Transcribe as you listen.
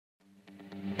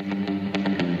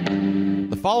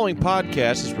following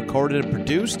podcast is recorded and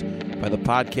produced by the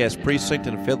Podcast Precinct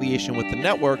in affiliation with the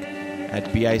network at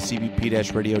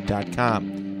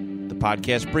bicbp-radio.com. The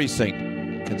Podcast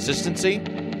Precinct. Consistency,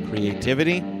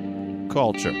 creativity,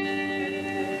 culture.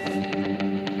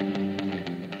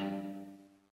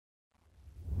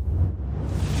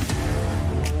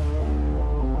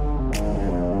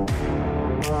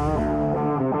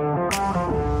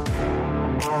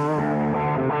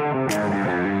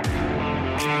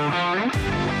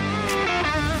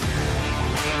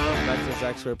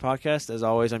 Podcast. As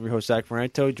always, I'm your host, Zach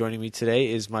Meranto. Joining me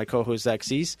today is my co-host, Zach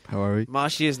Cease. How are we?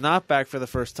 Mashi is not back for the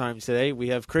first time today. We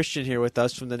have Christian here with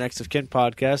us from the Next of Kin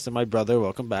podcast, and my brother.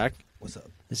 Welcome back. What's up?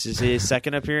 This is his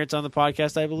second appearance on the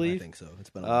podcast, I believe. I think so. It's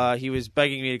been a while. He was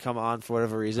begging me to come on for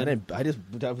whatever reason.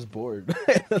 I was bored.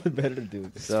 I had nothing better to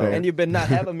do. So, and you've been not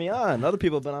having me on. Other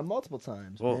people have been on multiple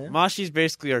times. Well, man. Mashi's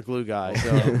basically our glue guy.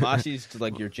 So Mashi's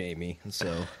like your Jamie.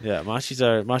 So yeah, Mashi's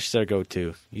our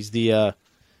go-to. He's the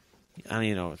I don't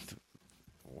even know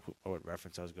what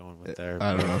reference I was going with there.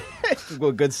 I don't know.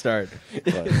 Well, good start.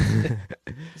 But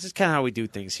this is kind of how we do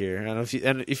things here. I don't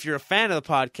know if you're a fan of the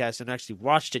podcast and actually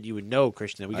watched it, you would know,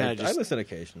 Christian. We kind of I listen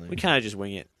occasionally. We kind of just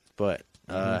wing it, but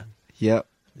Yep.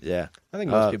 yeah. I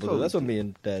think most people do. That's what me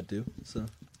and Dad do. So,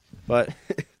 but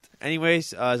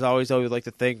anyways, as always, I would like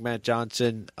to thank Matt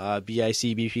Johnson,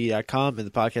 bicbp.com, and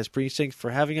the Podcast Precinct for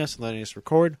having us and letting us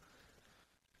record.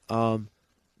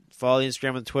 Follow the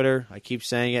Instagram and Twitter. I keep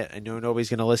saying it. I know nobody's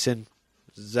going to listen.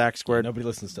 Zach Squared. nobody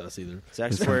listens to us either.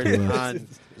 Zach Squared on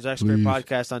Zach Squared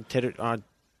podcast on Tinder On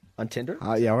Tinder?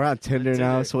 Yeah, we're on Tinder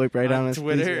now. Swipe right on us.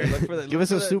 Twitter. Give us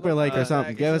a super like or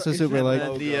something. Give us a super like.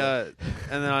 And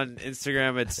then on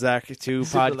Instagram, it's Zach2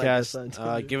 Super like us podcast. on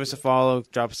Twitter. Give us a follow.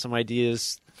 Drop us some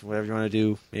ideas. Whatever you want to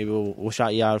do. Maybe we'll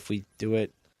shout you out if we do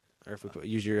it, or if we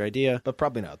use your idea. But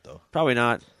probably not, though. Probably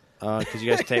not, because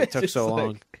you guys took so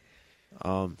long.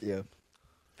 Yeah.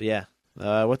 But yeah,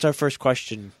 what's our first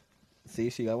question?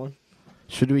 See, you got one?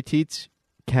 Should we teach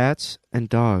cats and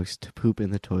dogs to poop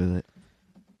in the toilet?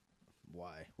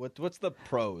 Why? What's the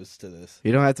pros to this?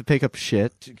 You don't have to pick up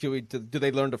shit. Do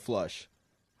they learn to flush?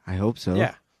 I hope so.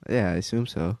 Yeah. Yeah, I assume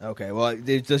so. Okay, well,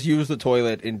 they just use the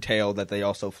toilet entail that they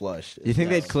also flush. You think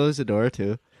they'd close the door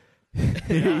too? You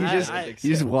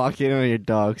just walk in on your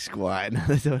dog squatting. I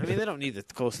mean, they don't need to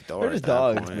close the door. They're just at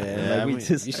that dogs, point. man. Yeah, Like, we I mean,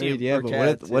 just- you I see, mean, yeah, or but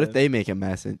cats, what yeah. if they make a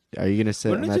mess? Are you gonna sit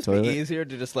Wouldn't in it that just toilet? be easier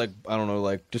to just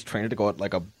just train it to go out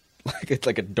like it's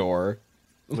like a door?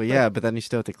 Well, yeah, but then you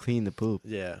still have to clean the poop.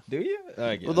 yeah. Do you?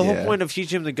 I guess. Well, the whole Yeah. point of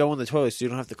teaching them to go in the toilet, so you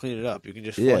don't have to clean it up. You can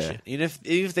just flush Yeah. it. Even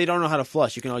if they don't know how to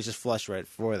flush, you can always just flush right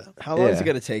for them. How long is Yeah. it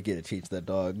gonna take you to teach that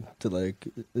dog to I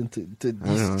don't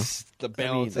know. the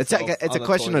balance? It's a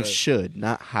question of should,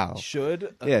 not how.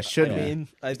 should. Yeah, should I be. mean,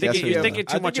 I Think think you're if thinking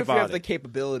too much if you about have it. the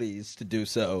capabilities to do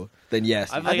so, then yes.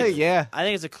 I I think yeah. I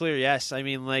think it's a clear yes. I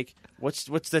mean, like, what's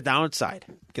the downside?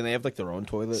 Can they have like their own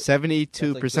toilet?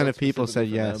 72% of people said specifically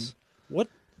for yes. What?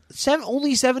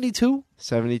 Only 72?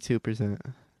 72%.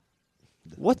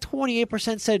 What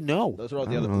 28% said no? Those are all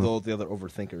I don't know. all the other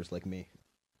overthinkers like me.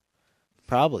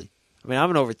 Probably. I mean, I'm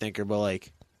an overthinker, but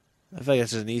like, I feel like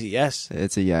that's just an easy yes.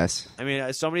 It's a yes. I mean,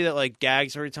 as somebody that like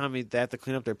gags every time they have to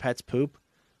clean up their pet's poop,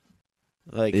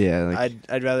 like, Yeah, like-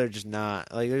 I'd rather just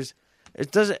not. Like,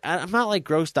 I'm not like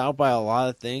grossed out by a lot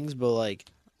of things, but like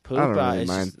poop, I don't really it's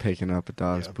mind just- picking up a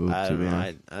dog's poop. I To don't be know.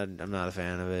 honest. I'm not a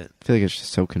fan of it. I feel like it's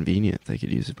just so convenient. They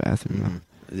could use the bathroom. Mm-hmm.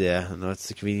 Yeah, no, it's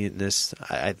the convenientness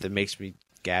that makes me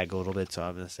gag a little bit. So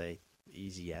I'm gonna say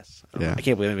easy yes. Yeah. I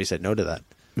can't believe anybody said no to that.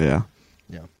 Yeah.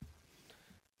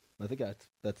 I think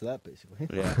that's that basically.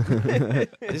 Yeah,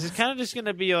 this is kind of just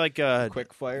gonna be like a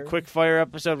Quick fire. quick fire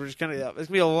episode. We're just gonna there's gonna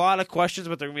be a lot of questions,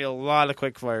 but there's gonna be a lot of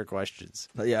quick fire questions.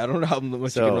 Yeah, I don't know how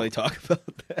much you can really talk about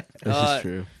that. This is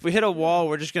true. If we hit a wall,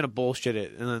 we're just gonna bullshit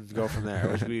it and then go from there,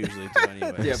 which we usually do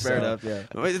anyway. Yeah, fair enough. Yeah.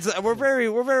 We're very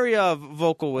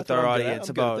vocal with That's our what I'm good at. audience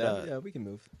I'm good at about. that. Yeah, we can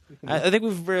move. I think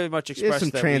we've very much There's expressed some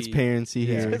that transparency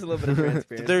There's here. a little bit of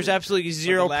transparency. There's absolutely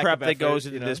zero lack prep of that goes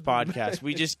effort, into you know? this podcast.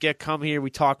 We just come here, we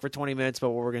talk for 20 minutes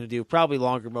about what we're going to do, probably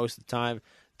longer most of the time.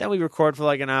 Then we record for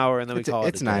like an hour, and then we call it.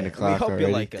 It's a 9 day. o'clock We hope already.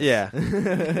 you like us. Yeah,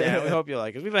 yeah. We hope you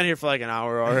like us. We've been here for like an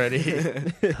hour already.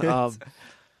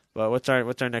 But what's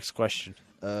our next question?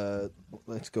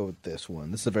 Let's go with this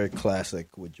one. This is a very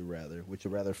classic. Would you rather? Would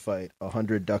you rather fight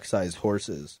 100 duck-sized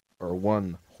horses or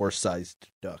one horse-sized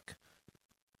duck?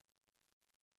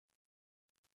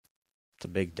 It's a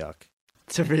big duck.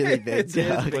 It's a really big It is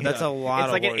duck. But that's a lot It's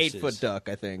of like horses. an 8-foot duck,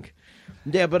 I think.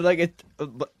 Yeah, but like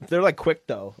they're like quick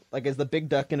though. Like, is the big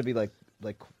duck gonna be like?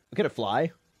 Can it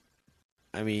fly?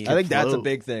 I mean, I think that's a float.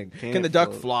 big thing. Can't Can the duck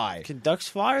float. fly? can ducks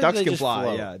fly? Or Ducks do they can just fly.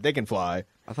 float? Yeah, they can fly.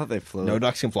 I thought they flew. No,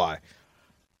 ducks can fly.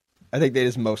 I think they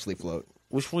just mostly float.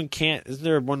 Which one can't? Isn't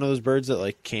there one of those birds that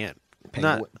like can't?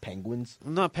 Penguins.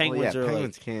 Not penguins Well, or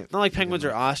penguins like can't. not like penguins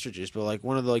or ostriches, but like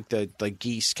one of the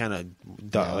geese kind of.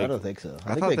 No, I don't think so.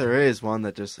 I thought there is one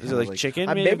that just. Is it like chicken?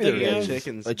 Maybe there Maybe is.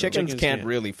 chickens. Like chickens Chickens can't can't.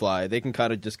 really fly. They can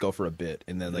kind of just go for a bit,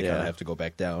 and then they kind Yeah. of have to go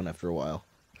back down after a while.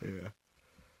 Yeah.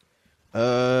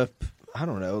 I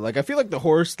don't know. Like I feel like the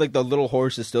horse, like the little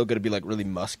horse, is still going to be like really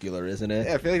muscular, isn't it?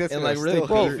 Yeah, I feel like that's and gonna like really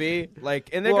still hurt. beefy. Like,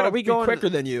 and they're Well, going are we to be going- quicker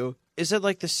than you. Is it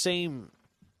like the same?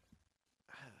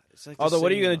 It's like the Although,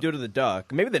 what are you same- going to do to the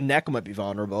duck? Maybe the neck might be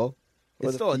vulnerable. Or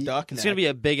It's the still a feet. duck. It's neck. gonna be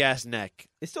a big ass neck.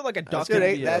 It's still like a duck. That's good.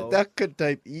 neck, That though. duck could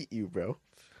type eat you, bro.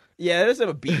 Yeah, it does have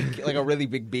a beak, like a really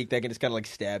big beak that can just kind of like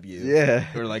stab you. Yeah.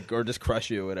 or just crush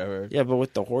you, or whatever. Yeah, but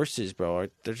with the horses, bro,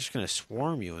 they're just gonna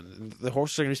swarm you, and the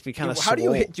horses are gonna just be kind of. How do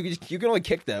you hit? You can only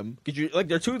kick them because you like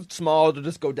they're too small to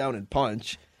just go down and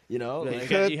punch. You know, Yeah, Like- you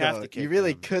Could, you have though. to kick You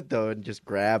really them. could though, and just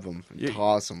grab them and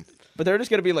toss them. but they're just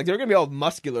gonna be like they're gonna be all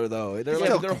muscular though. They're Still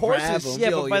like they're grab horses. 'em. Yeah,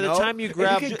 still, but by you the know? time you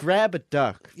grab, you could grab a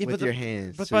duck Yeah, with but your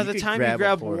hands. but so by you the could time you a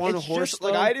grab horse. one It's horse, just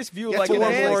like though, I just view Yeah, like two four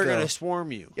an hands, more are though. gonna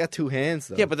swarm you. You got two hands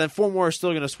though. Yeah, but then four more are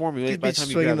still gonna swarm you. you'd by be the time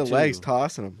you swinging grab the two. legs,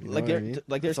 tossing them. You know like what they're I mean?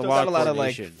 like there's It's a still lot got a of lot of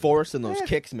like coordination. force in those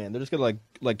kicks, man. They're just gonna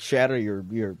like shatter your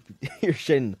your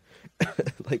shin,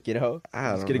 like I it's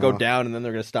don't gonna go know. down and then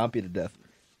they're gonna stomp you to death.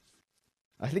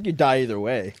 I think you die either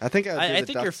way. I think I I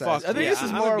think you're fucked. I think Yeah, this is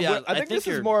I'm more. gonna Of, be honest, I think this is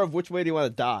you're- more of which way do you want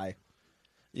to die?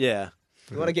 Yeah,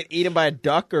 You want to get eaten by a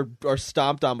duck or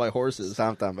stomped on by horses?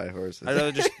 stomped on by horses. I'd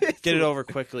rather just get it over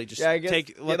quickly. Just Yeah, I guess.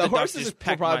 take. Yeah, Let the duck horses just will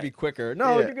peck probably my. be quicker.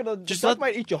 No, Yeah. you're gonna Just the duck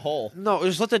let- might eat you whole. No,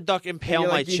 just let the duck impale You're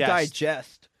my like, you chest.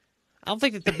 digest. I don't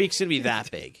think that the beak's gonna be that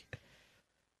big.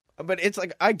 But it's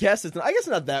like I guess it's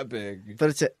not that big. But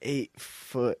it's an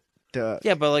 8-foot duck.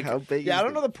 Yeah, but like how big? Yeah, is I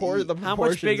don't know the beak? the How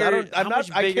proportions. much bigger- I don't, I'm how not.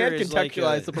 much I bigger can't is like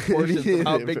contextualize a- the proportions of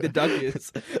how big the duck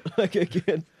is. Like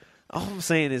again, all I'm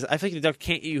saying is, I think the duck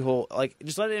can't eat you whole. Like,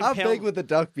 just let it How impale. big would the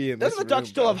duck be in this doesn't the duck room,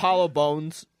 still bro? have hollow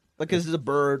bones? Like this is a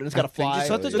bird and it's got to fly.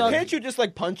 just let the So duck- can't you just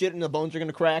like punch it and the bones are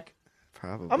gonna crack?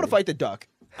 Probably. I'm gonna fight the duck.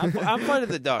 I'm fighting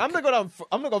the duck. I'm gonna go down.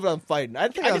 I'm gonna go down fighting. I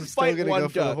think I I'm can still fight gonna one go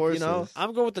for the duck. You know, horses.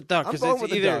 I'm going with the duck I'm because going it's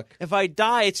with the either duck. if I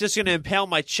die, it's just gonna impale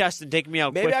my chest and take me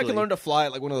out. maybe I quickly. can learn to fly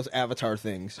like one of those Avatar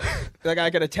things. Like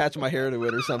I can attach my hair to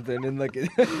it or something, and like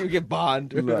you get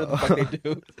bond. Or whatever the fuck they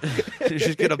do. You're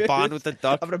just gonna bond with the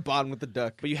duck, I'm gonna bond with the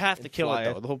duck. but you have to kill fly it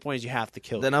it. though. The whole point is you have to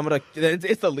kill Then it. I'm gonna. Then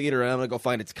it's the leader, and I'm gonna go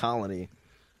find its colony.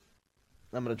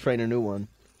 I'm gonna train a new one.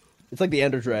 It's like the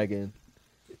Ender Dragon.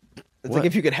 It's What? like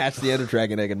if you could hatch the Ender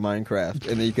Dragon egg in Minecraft,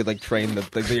 and then you could like train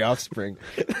the offspring.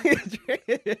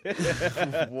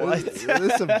 What? This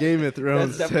is some Game of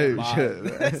Thrones That's type definitely shit.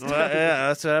 mine. man. Well, yeah,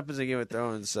 that's what happens in Game of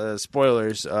Thrones.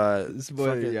 Spoilers.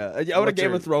 Fucking- Yeah, I would have what's Game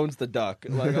her- of Thrones the duck.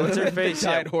 Like, What's her the face?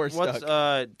 giant Yeah, horse what's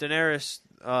duck. Daenerys?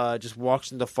 Just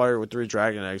walks into fire with 3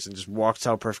 dragon eggs and just walks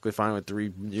out perfectly fine with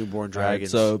 3 newborn All right,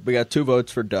 dragons. so we got 2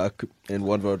 votes for duck and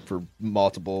 1 vote for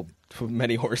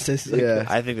many horses. Yeah.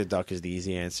 I think the duck is the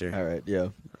easy answer. All right. Yeah.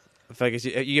 In fact,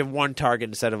 you give 1 target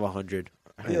instead of 100.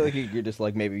 I feel like you're just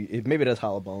like maybe it has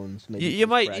hollow bones. Maybe You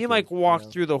might crack you it, might walk you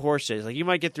know? through the horses. Like you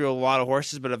might get through a lot of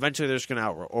horses, but eventually they're just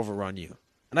gonna overrun you.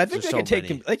 And I think There's they can so take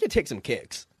many. they can take some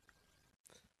kicks.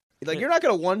 Like you're not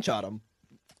gonna one shot them.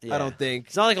 Yeah. I don't think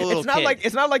It's not like a little It's not kid. like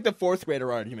it's not like the 4th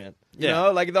grader argument. You Yeah.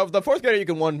 know, like the 4th grader you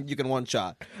can one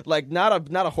shot. Like not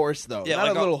a horse though. Yeah, not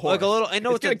like a little horse. like a little. I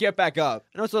know it's it's gonna get back up.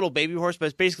 I know it's a little baby horse, but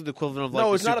it's basically the equivalent of like No,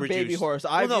 the it's not a super baby juice. horse.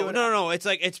 Well, view no. It's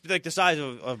like the size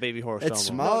of baby horse. It's almost.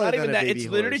 small. No, not than even a that. baby It's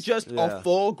literally horse. just Yeah. a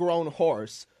full-grown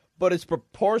horse, but it's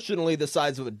proportionally the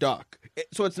size of a duck.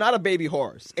 So it's not a baby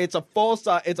horse. It's a full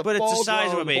size. It's a But it's the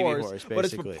size of a full-grown baby horse, horse, but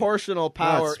its basically. proportional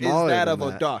power is smaller that than of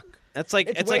a that. duck. It's like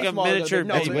It's like way a smaller miniature than-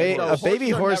 no, baby. It's way- no, a horse. baby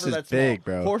horses are horse never is that small. big,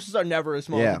 bro. Horses are never as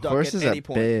small Yeah, as a duck horses at are any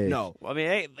point. big. No, I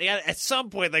mean, at some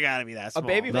point they gotta be that a small.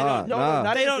 baby. Nah, nah.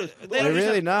 not They even don't. just- They don't They're really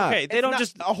just, not. Okay, they It's don't not-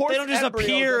 just. a horse They don't just embryo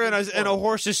appear in doesn't a form.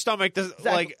 horse's stomach,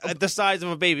 like at the size of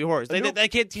a baby horse. They new-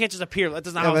 can't just appear. That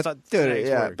doesn't Yeah, how but, genetics dude,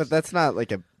 yeah, works. but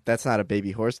that's not a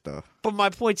baby horse though. But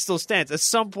my point still stands. At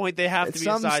some point, they have At to be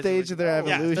some the size stage of of their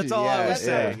Yeah, evolution. that's all I yeah, was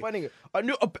saying. yeah. Funny.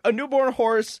 A newborn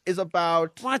horse is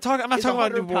about. I'm not talking. I'm not It's talking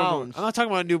about a 100 newborn. pounds. I'm not talking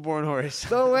about a newborn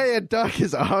horse. No way, a duck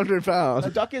is 100 pounds. A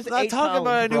duck is I'm not 8 talking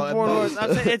about a pounds, bro, at newborn horse. most.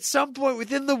 I'm saying at some point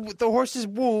within the horse's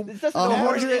womb, It doesn't A the matter.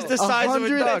 horse is the size of a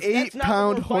duck. 108 That's not what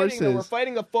pound we're fighting, though. We're horses.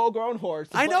 fighting a full-grown horse.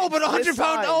 I know, but it's 100 this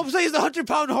pound. size. All I'm saying is the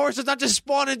 100-pound horse does not just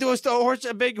spawn into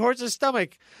a big horse's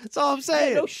stomach. That's all I'm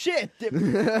saying. No shit. No,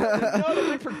 the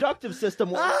reproductive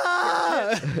system.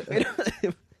 Ah!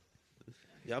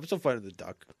 Yeah, I'm still fighting the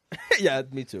duck. Yeah,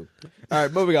 me too. All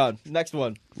right, moving on. Next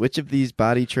one. Which of these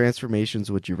body transformations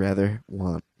would you rather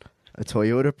want? A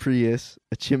Toyota Prius,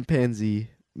 a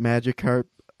chimpanzee, Magikarp,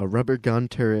 a rubber gun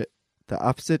turret, the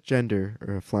opposite gender,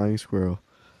 or a flying squirrel?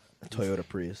 Toyota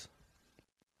Prius.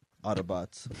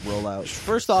 Autobots, roll out.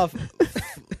 First off,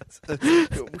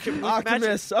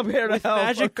 Optimus, I'm here to help.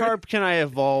 Magikarp, can I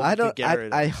evolve?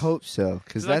 I hope so,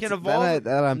 because I can evolve.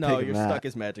 that I'm No, picking you're that. stuck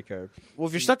as Magikarp. Well,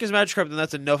 if you're stuck as Magikarp, then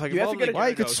that's a no. If I can You have evolve to get into a- Why,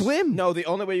 you could Gyarados. swim. No, the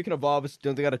only way you can evolve is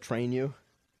don't they got to train you?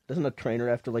 Doesn't a trainer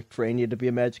have to train you to be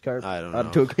a Magikarp? I don't know.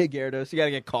 To a Gyarados, you got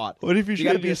to get caught. What if you You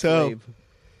got to train be a yourself? slave.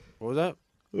 What was that?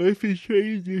 What if you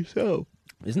train yourself?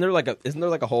 Isn't there like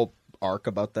a whole arc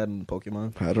about that in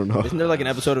Pokemon? I don't know. Isn't there like an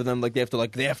episode of them they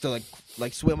have to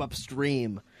swim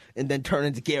upstream and then turn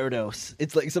into Gyarados?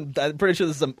 It's like I'm pretty sure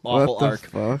this is some awful What the arc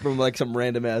fuck? from some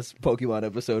random ass Pokemon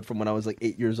episode from when I was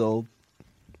 8 years old.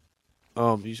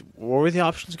 What were the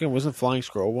options again? Wasn't Flying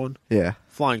Squirrel one? Yeah.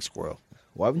 Flying Squirrel.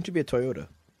 Why wouldn't you be a Toyota?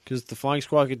 Because the Flying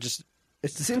Squirrel, I could just It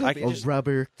seems I like could A just-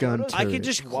 rubber gun turret. I could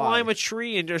just climb a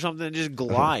tree or something and just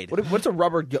glide. What's a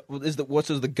rubber? Is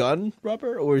the gun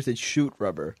rubber or is it shoot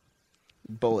rubber?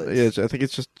 Bullets. Yeah, I think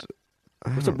it's just...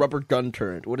 What's a rubber gun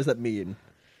turret? What does that mean?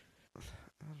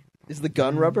 Is the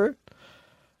gun rubber?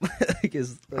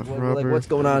 Rubber- What's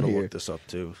going I'm on gonna here? look this up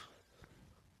too.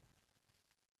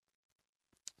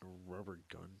 A rubber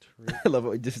gun turret. I love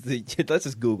it. Let's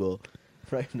just Google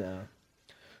right now.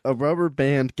 A rubber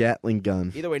band Gatling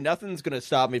gun. Either way, nothing's gonna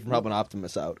stop me from helping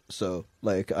Optimus out. So,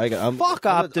 I'm Fuck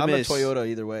I'm Optimus. a Toyota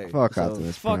either way. Fuck So-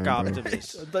 Optimus Fuck Prime, bro.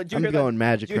 Optimus. Did you I'm hear going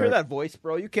that? Magikarp. Do you hear that voice,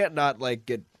 bro? You can't not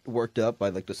get worked up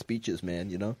by the speeches, man.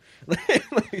 You know.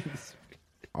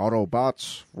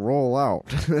 Autobots, roll out.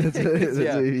 That's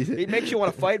Yeah. what he said. It makes you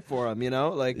want to fight for him, you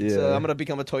know? Yeah. So I'm going to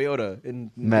become a Toyota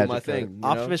and do Magikarp. my thing. You know?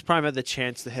 Optimus Prime had the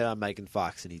chance to hit on Megan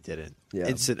Fox and he didn't. Yeah.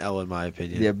 Instant L in my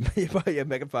opinion. Yeah,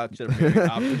 Megan Fox should have married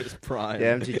Optimus Prime.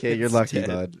 Yeah, MGK, you're lucky,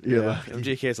 Instead. bud. You're lucky.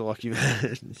 MJK is a lucky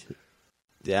man.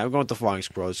 Yeah, I'm going with the Flying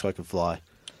Squirrel so I can fly.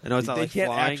 I know it's not They like can't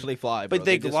flying, actually fly, bro. but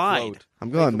they just glide. float.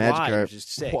 I'm going They glide, Magikarp. which is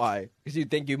sick. Why? Because you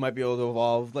think you might be able to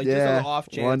evolve. Just on Yeah, the off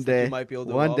chance one that day. you might be able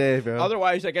to One evolve. day, bro.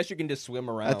 Otherwise, I guess you can just swim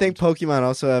around. I think Pokemon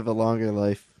also have a longer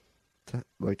life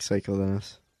cycle than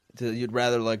us. You'd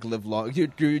rather live long.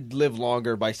 You'd live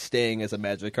longer by staying as a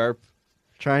Magikarp.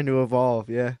 Trying to evolve,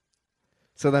 yeah.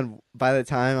 So then by the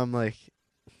time I'm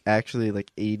actually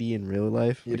 80 in real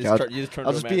life, You I'll just turn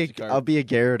I'll to just a be Magikarp. I'll be a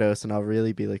Gyarados and I'll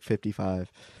really be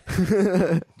 55.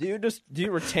 Do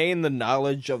you retain the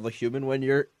knowledge of the human when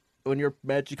you're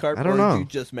Magikarp? I don't or know. Are you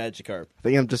just Magikarp? I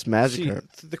think I'm just See,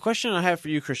 Magikarp. the question I have for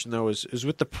you, Christian, though, is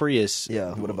with the Prius.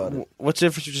 Yeah, what about it? What's the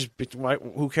difference?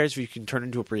 Who cares if you can turn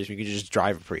into a Prius? You can just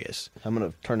drive a Prius. I'm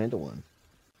gonna turn into one.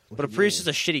 But a Prius is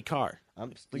a shitty car. Yeah,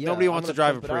 nobody wants I'm to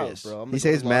drive gonna a pimp it out, Prius. bro. I'm He gonna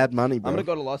saves go to mad money, bro. I'm gonna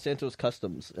go to Los Santos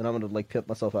Customs and I'm gonna pimp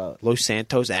myself out. Los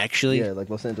Santos, actually. Yeah,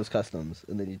 Los Santos Customs,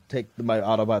 and then you take my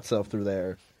Autobot self through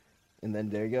there, and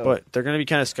then there you go. But they're going to be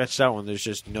kind of sketched out when there's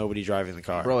just nobody driving the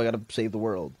car. Bro, I gotta save the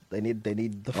world. They need the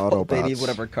Autobots. they need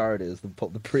whatever car it is. The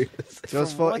Prius. It goes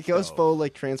From full, what, it goes though? full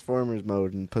Transformers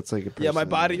mode and puts a person Yeah, my in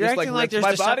body it. You're just acting like there's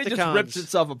my body just Decepticons. rips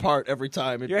itself apart every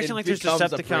time. You're acting it like there's becomes a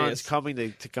Prius.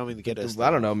 Decepticons coming to get us. I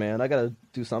don't know, man. I gotta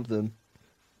do something.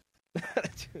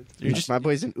 You're just My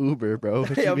boy's an Uber, bro.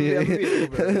 What Yeah, you mean? I'm gonna be an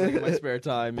Uber, in my spare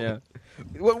time. Yeah.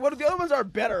 What the other ones are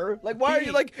better? Why are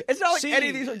you It's not like See, any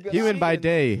of these are good. Human by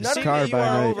day, None of car that you by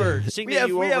are night. over. Seeing that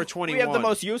you over 21. We have the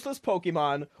most useless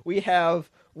Pokemon. We have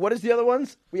what is the other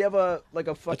ones? We have a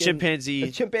fucking chimpanzee.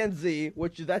 A chimpanzee,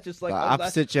 which is that's just The oh,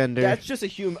 opposite gender. That's just a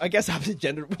human. I guess opposite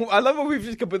gender. I love how we've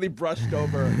just completely brushed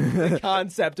over the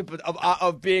concept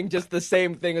of being just the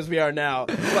same thing as we are now.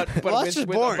 But Well, that's just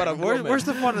boring. But a woman. Where's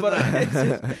the fun of But that? it's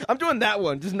just- I'm doing that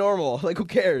one, just normal. Who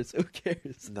cares? Who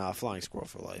cares? Nah, Flying Squirrel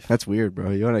for life. That's weird,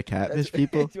 bro. You want to catfish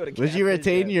people? You wanna Would you catfish,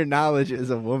 retain yeah. your knowledge as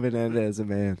a woman and as a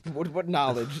man? What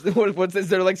knowledge? Is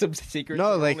there some secret?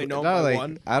 No, only known by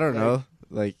one? I don't know.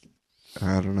 I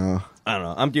don't know. I don't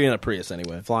know. I'm doing a Prius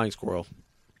anyway. Flying Squirrel.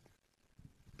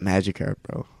 Magikarp,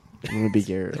 bro. I'm gonna be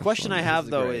Garrett. The question I have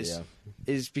though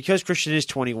is because Christian is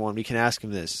 21, we can ask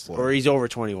him this, or he's over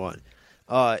 21.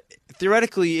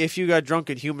 Theoretically, if you got drunk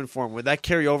in human form, would that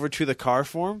carry over to the car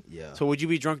form? Yeah. So would you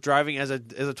be drunk driving as a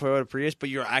Toyota Prius, but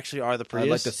you actually are the Prius? I'd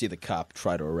like to see the cop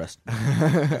try to arrest me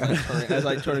as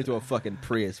I turn into a fucking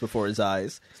Prius before his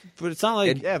eyes. But it's not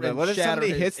like Yeah, but and what if shatter somebody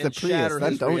his- hits the and Prius? shatter Then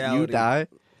his don't you reality. die?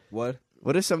 What?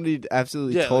 What if somebody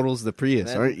absolutely Yeah, totals the Prius?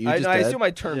 Then Aren't you I just I dead? assume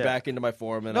I turn Yeah. back into my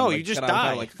form. And No, I'm you just kinda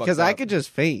die. fucked Because I up. could just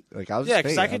faint. I'll just yeah, faint.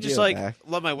 because I I'll could be just back.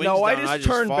 let my wings No, I down. just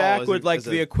turn fall back as with as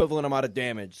the equivalent amount of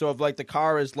damage. So if the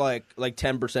car is like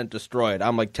 10% destroyed,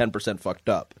 I'm 10% fucked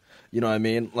up. You know what I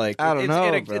mean? Like I don't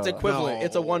know, it's bro. equivalent. No.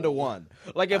 It's a 1-to-1.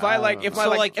 Like if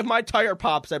if my tire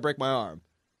pops, I break my arm.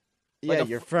 Yeah, Like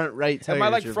your front right tire. If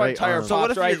my is your front right tire arm. pops, So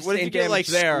what if right, you, what if same you get like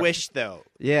damage there. squished though?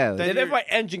 Yeah, Then if my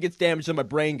engine gets damaged, then my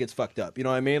brain gets fucked up. You know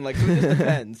what I mean? Like it just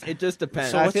depends. It just depends.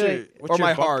 So I what's feel your, like- what's or your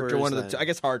my heart, or bumpers one of the then? two. I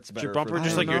guess heart's Is better. your bumper for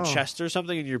just I like don't your know. chest or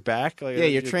something in your back? Like, yeah,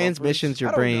 your bumpers? transmission's your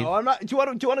I don't brain. know. I'm not. Do you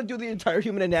want to do the entire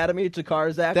human anatomy to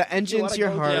car, Zach? The Do you engine's wanna your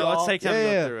go heart. through it Yeah, let's all? take time to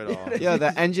Yeah, go through it all. Yeah,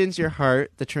 the engine's your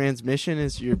heart. The transmission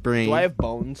is your brain. Do I have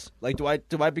bones? Like, do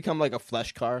I become like a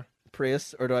flesh car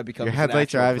Prius, or do I become Your just an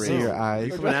headlights are actual obviously Prius? your eyes.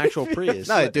 You're an actual Prius.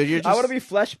 No, dude, you're just. I want to be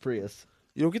flesh Prius.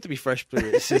 You don't get to be fresh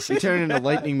Prius. You turn into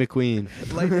Lightning McQueen.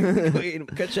 Lightning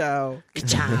McQueen, ka-chow.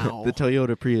 Ka-chow. The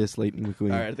Toyota Prius Lightning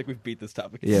McQueen. All right, I think we've beat this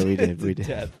topic. Yeah, we did, we to did.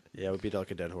 death. Yeah, we beat like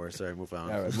a dead horse. All right, move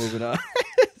on. All right, moving on.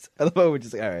 I love how we're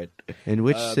just like, all right. In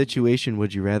which situation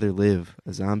would you rather live?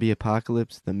 A zombie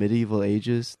apocalypse, the medieval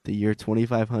ages, the year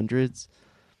 2500s,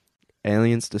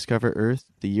 aliens discover Earth,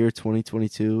 the year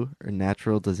 2022, or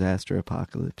natural disaster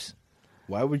apocalypse?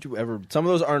 Why would you ever? Some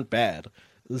of those aren't bad.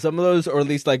 Some of those, or at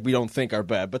least like we don't think are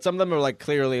bad, but some of them are like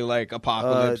clearly like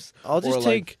apocalypse. I'll or, just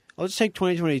like, take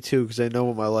 2022 because I know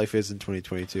what my life is in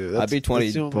 2022. I'd be 20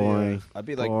 that's the only, Boring. I'd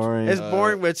be like, Boring. It's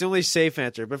boring, but it's the only safe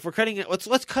answer. But if we're cutting it,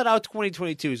 let's cut out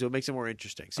 2022 so it makes it more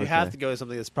interesting. So you Okay. have to go with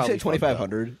something that's you probably say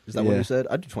 2,500. Is that what Yeah. you said?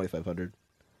 I'd do 2,500.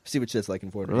 See what shit's like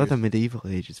in 400 What about the years. medieval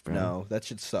ages, bro? No, that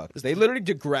should suck. They literally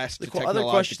digressed The other question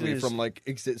technologically is- from like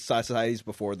societies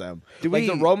before them. Do Like we-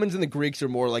 the Romans and the Greeks are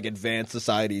more like advanced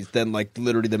societies than like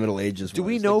literally the Middle Ages. Do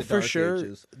we was, know like, the for Dark sure?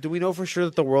 Ages. Do we know for sure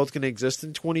that the world's going to exist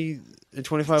in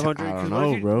 2500? I don't 'Cause know, what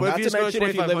if you- bro. what if Not you to just go mention,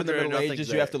 if you live in the 2500 and Middle nothing's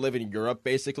Ages, you have to there? live in Europe,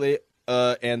 basically,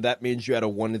 and that means you had a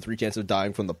 1 in 3 chance of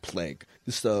dying from the plague.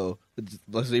 So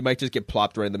you might just get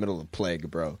plopped right in the middle of the plague,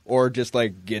 bro, or just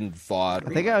like getting fought.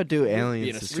 I think I would do being aliens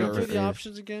a to Read discover through servant. the Earth.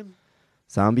 options again.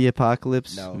 Zombie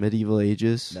apocalypse, No. medieval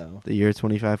ages, No. the year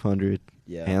 2500,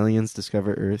 Yeah, aliens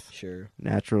discover Earth, sure.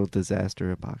 natural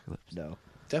disaster apocalypse. No,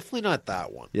 Definitely not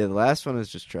that one. Yeah, the last one is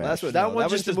just trash. that's what. That no,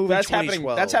 one's was just the movie that's happening.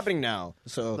 2012. That's happening now.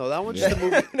 So No, that one's just the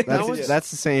movie.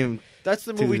 that's the same. That's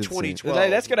the movie Dude, it's insane. 2012.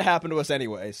 that's gonna happen to us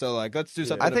anyway. So like, let's do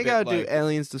something. I think a bit, I would like, do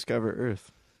aliens discover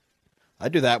Earth.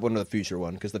 I'd do that one or the future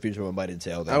one because the future one might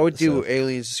entail that. I would do so.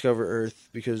 aliens discover Earth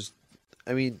because,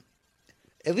 I mean,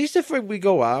 at least if we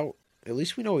go out, at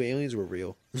least we know aliens were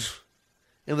real.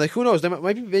 And like, who knows? They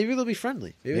maybe they'll be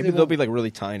friendly. Maybe they they'll won't. be like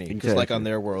really tiny because Exactly. like on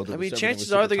their world. I it was mean, everything was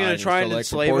chances are super they're going tiny, to try so, and like,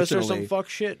 enslave us or some proportionally- fuck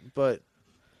shit. But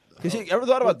Because you ever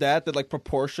thought about that? That like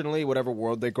proportionally, whatever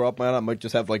world they grow up in, I might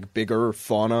just have like bigger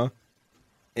fauna,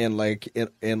 and like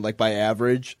like by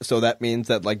average, so that means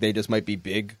that like they just might be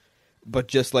big, but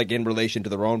just like in relation to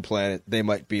their own planet, they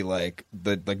might be like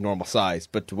the like normal size,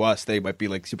 but to us they might be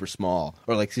like super small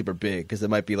or like super big because it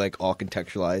might be like all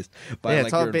contextualized by Yeah, like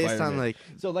it's all your based on environment. like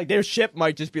So like their ship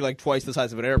might just be like twice the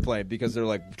size of an airplane because they're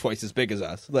like twice as big as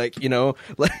us. Like like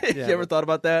Yeah, you ever thought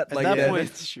about that? at Like that yeah.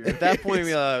 point, at that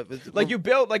point, Like you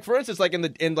build, like for instance, like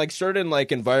in like certain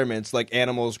like environments, like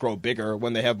animals grow bigger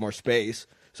when they have more space.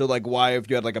 So like, why if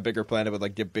you had like a bigger planet with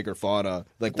like bigger fauna,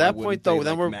 like at that why point wouldn't they, though, like,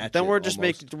 then match we're it just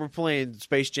almost? we're playing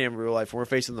Space Jam in real life. And we're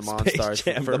facing the Space Monstars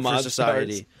Jam, for the Monstars.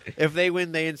 society. If they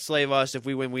win, they enslave us. If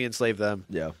we win, we enslave them.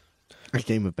 Yeah, a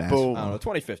game of Boom. basketball. I don't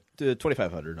know,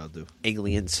 2,500 I'll do.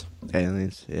 Aliens,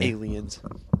 Aliens. Yeah. aliens.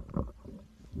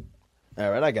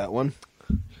 All right, I got one.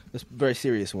 This very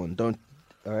serious one. All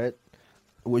right.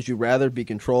 Would you rather be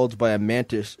controlled by a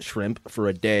mantis shrimp for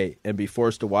a day and be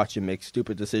forced to watch him make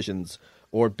stupid decisions,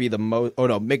 or be the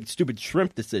make stupid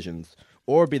shrimp decisions,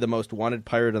 or be the most wanted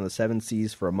pirate on the 7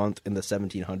 seas for a month in the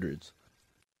 1700s?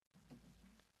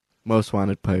 Most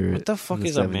wanted pirate. What the fuck in the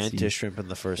is a 7 mantis seas. shrimp in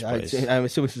the first I'm place? assuming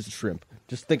it's just a shrimp.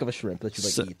 Just think of a shrimp that you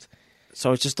like So- eat.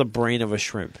 So it's just the brain of a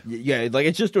shrimp. Yeah, like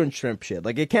it's just doing shrimp shit.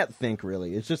 Like it can't think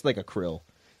really. It's just like a krill.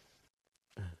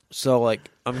 So like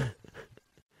I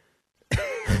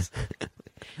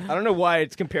don't know why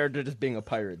it's compared to just being a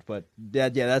pirate, but yeah,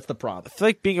 that's the I prompt. feel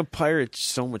like being a pirate's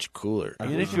so much cooler. I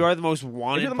Even don't if know. you are the most If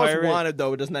wanted you're the most pirate, wanted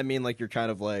though, doesn't that mean like you're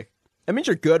kind of like? It means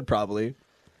you're good probably.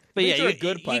 but It yeah, means you're you, a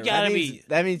good you pirate. gotta that be. means,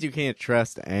 that means you can't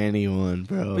trust anyone,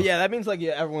 bro. But yeah, that means like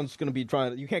everyone's gonna be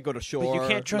trying. You can't go to shore. But you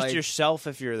can't trust like, yourself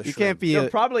if you're the you shrimp. can't be. They're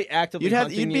probably actively. You'd be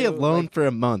hunting you, alone like, for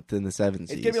a month in the 7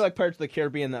 seas. It's gonna be like Pirates of the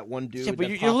Caribbean. That one dude. Yeah, but that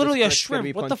you're Papa literally a Strick's gonna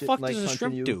shrimp. be What the punching- fuck like, does a punching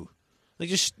shrimp you. do?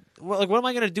 What am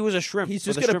I going to do as a shrimp? He's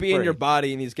just going to be in your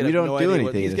body, and he's going to have no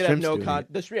idea. He's going to have no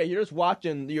You're just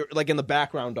watching. You're like in the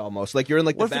background almost. Like you're in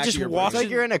like the back of your brain. It's like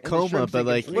you're in a coma, but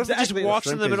like what if it just walks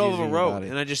in the middle of a road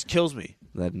and it just kills me?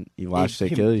 Then you watch it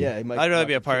kill you. Yeah, I'd rather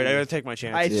be a pirate. I'd rather take my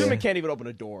chances. I assume it can't even open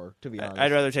a door. To be honest,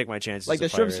 I'd rather take my chances. Like the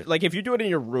shrimps. Like if you do it in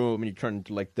your room and you turn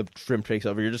to like the shrimp takes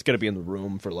over, you're just going to be in the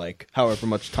room for like however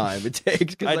much time it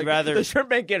takes. I'd rather the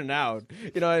shrimp ain't getting out.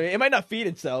 You know what I mean? It might not feed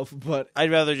itself, but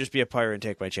I'd rather just be a pirate and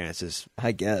take my chances.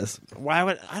 I guess. Why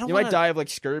would I don't? You might die of like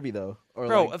scurvy though, or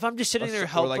bro. Like, if I'm just sitting there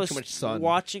helpless,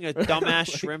 watching a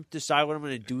dumbass shrimp decide what I'm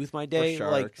going to do with my day,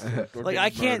 like I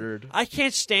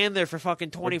can't stand there for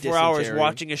fucking 24 hours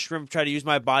watching a shrimp try to use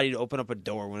my body to open up a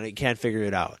door when it can't figure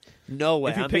it out. No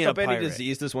way. If you pick up any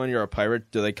disease this when you're a pirate,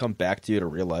 do they come back to you to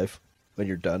real life when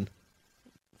you're done?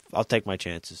 I'll take my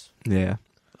chances. Yeah.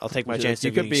 I'll take my chances.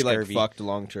 You could be scurvy. Like fucked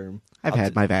long term. I've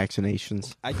had my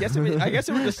vaccinations. I guess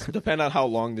it would just depend on how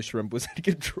long the shrimp was in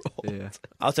control. Yeah.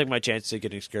 I'll take my chances of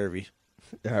getting scurvy.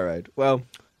 All right. Well,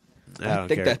 I don't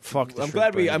care. Fuck the I'm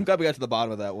glad brain. we got to the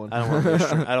bottom of that one. I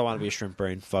don't want to be a shrimp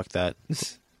brain. Fuck that.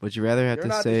 Would you rather have you're to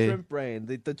not say the shrimp brain?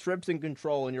 The shrimp's in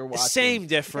control, and you're watching. Same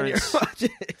difference.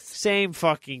 Same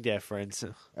fucking difference.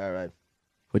 All right.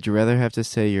 Would you rather have to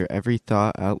say your every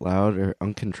thought out loud or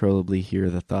uncontrollably hear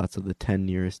the thoughts of the 10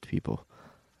 nearest people?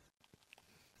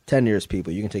 10 nearest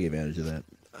people. You can take advantage of that.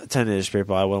 10 nearest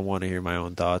people. I wouldn't want to hear my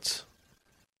own thoughts.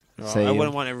 I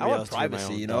wouldn't want everybody else privacy, to hear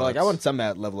my own you know? thoughts. Like, I want some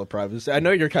level of privacy. I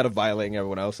know you're kind of violating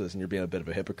everyone else's, and you're being a bit of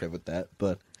a hypocrite with that,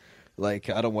 but, like,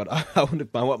 I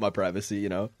want my privacy, you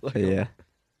know? Like, yeah.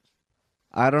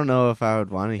 I don't know if I would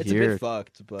want to hear a bit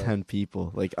fucked, but 10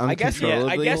 people. Like, I guess you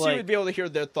like, would be able to hear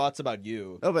their thoughts about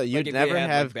you. Oh, but you'd never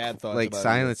have, bad thoughts like,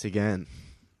 silence again.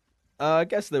 I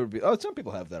guess there would be... Oh, some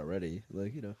people have that already.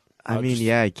 Like, you know... I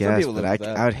guess, but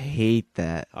I would hate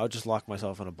that. I would just lock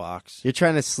myself in a box. You're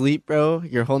trying to sleep, bro.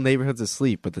 Your whole neighborhood's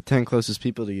asleep, but the 10 closest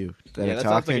people to you that are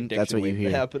talking, that's what you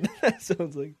hear. That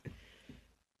sounds like...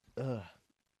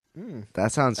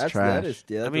 That sounds trash.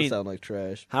 That does sound like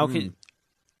trash. How can...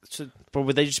 but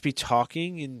would they just be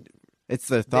talking? And it's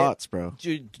their thoughts, bro.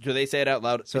 Do they say it out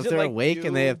loud? So if they're awake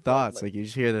and they have thoughts, like you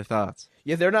just hear their thoughts.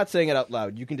 Yeah, they're not saying it out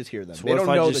loud. You can just hear them. They don't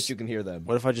know that you can hear them.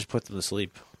 What if I just put them to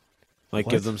sleep? Like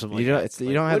give them some. Like, you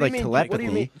don't have like telepathy. What do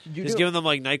you mean? Just giving them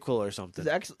like NyQuil or something.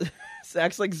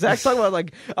 Zach's talking about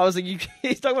like I was like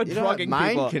he's talking about drugging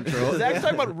mind people. Control. Zach's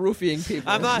talking about roofing people.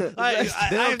 I'm not.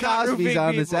 I'm not roofing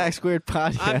on people. the Zach Squared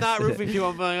podcast. I'm not roofing people.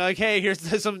 I'm like, hey, here's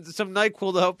some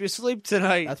NyQuil to help you sleep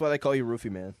tonight. That's why they call you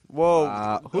Roofie Man.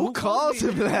 Whoa, who calls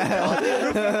him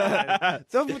that?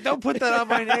 Don't put that on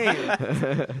my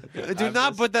name. Do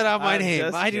not put that on my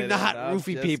name. I do not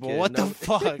roofie people. What the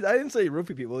fuck? I didn't say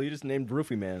roofie people. You just named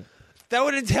Roofie Man. That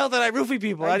would entail that I roofie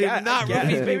people. I did not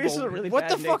roofie people. Really what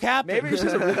the fuck happened? Maybe it's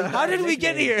just a really how did we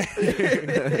get here?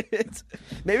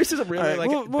 Maybe it's just a really like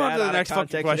move on to the next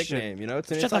fucking question. Nickname, you know, it's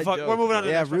an Shut the fuck. joke. We're moving on. To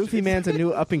the next Roofie Man's a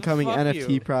new up and coming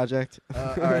NFT project.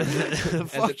 All right,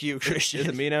 fuck you, Christian. Is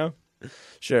it me now?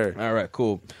 Sure. All right,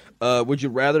 cool. Would you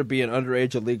rather be an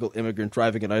underage illegal immigrant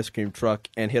driving an ice cream truck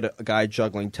and hit a guy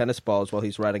juggling tennis balls while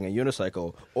he's riding a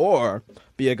unicycle, or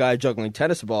be a guy juggling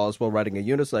tennis balls while riding a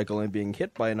unicycle and being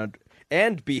hit by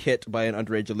be hit by an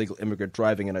underage illegal immigrant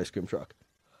driving an ice cream truck?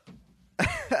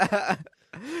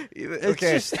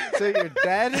 Okay, so you're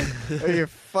dead, or you're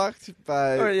fucked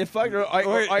by, or you're fucked, or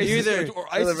you're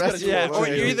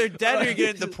either dead or you're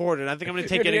getting deported. I think I'm going to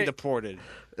take getting deported.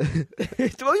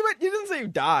 Well, you didn't say you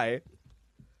die.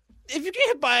 If you get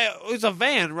hit by it was a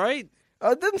van, right?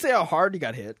 It didn't say how hard you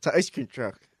got hit. It's an ice cream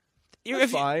truck. You're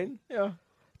fine. Yeah,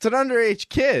 it's an underage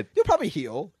kid. You'll probably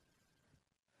heal.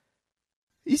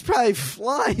 He's probably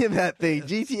flying that thing,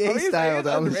 GTA style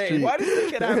down the street. Why does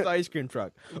the kid have the ice cream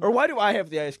truck? Or why do I have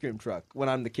the ice cream truck when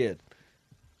I'm the kid?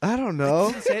 I don't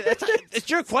know. It's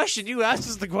your question. You asked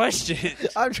us the question.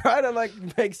 I'm trying to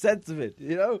make sense of it,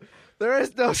 you know? There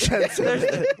is no sense of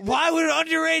it. Why would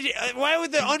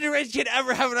the underage kid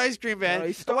ever have an ice cream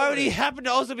van? Why would he happen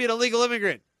to also be an illegal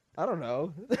immigrant? I don't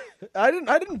know. I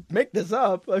didn't make this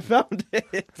up. I found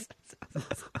it.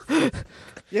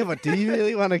 Yeah, but do you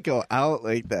really want to go out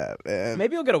like that, man?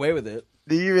 Maybe you'll get away with it.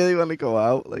 Do you really want to go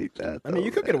out like that? I mean,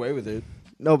 you could get away with it.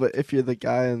 No, but if you're the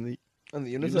guy on the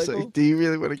unicycle, do you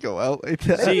really want to go out like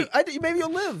that? See, maybe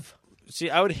you'll live. See,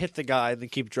 I would hit the guy and then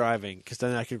keep driving because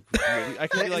then I could be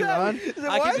like,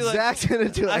 Zach's gonna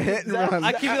do a hit and run.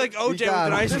 I could be like OJ with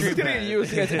an ice cream. This is gonna get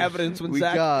used as evidence when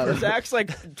Zach's like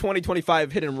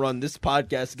 2025 hit and run. This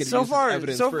podcast is getting used as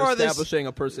evidence for establishing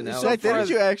a personality. Zach, didn't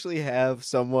you actually have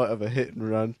somewhat of a hit and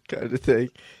run kind of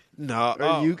thing? No,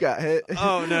 or you got hit?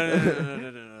 Oh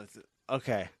no.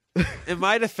 Okay. In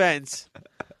my defense,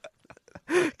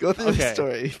 Go through the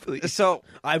story, please. So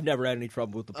I've never had any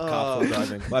trouble with the cops while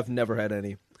driving. I've never had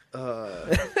any.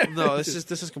 No, this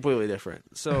is completely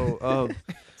different. So,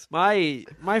 my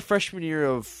freshman year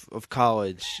of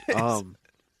college,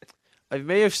 I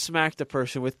may have smacked a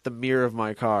person with the mirror of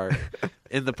my car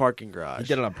in the parking garage. He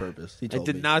did it on purpose. I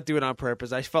did not do it on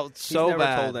purpose. I felt so bad. He's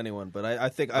never told anyone, but I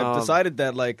think I've decided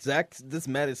that like Zach, this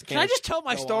madness. Can I just tell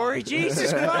my story?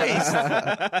 Jesus Christ!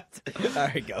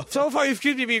 There you go. So far, you've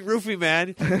accused me of being roofie,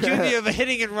 man. You accused me of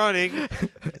hitting and running,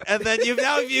 and then you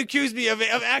accused me of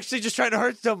actually just trying to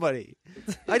hurt somebody.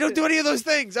 I don't do any of those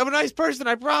things. I'm a nice person.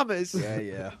 I promise.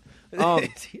 Yeah.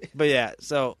 But yeah.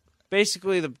 So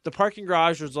basically, the parking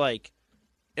garage was like.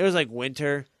 It was like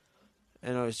winter,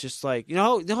 and it was just like you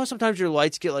know how sometimes your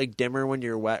lights get like dimmer when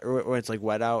you're wet or when it's like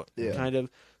wet out, kind of.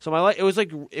 So my light, it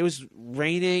was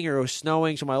raining or it was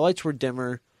snowing, so my lights were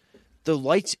dimmer. The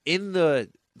lights in the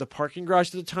parking garage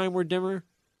at the time were dimmer.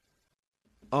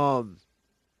 And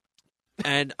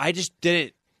I just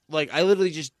didn't I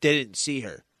literally just didn't see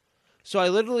her, so I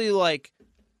literally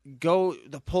go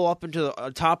to pull up into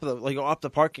the top of go up the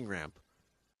parking ramp,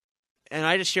 and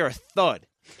I just hear a thud.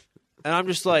 And I'm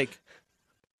just like,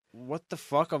 what the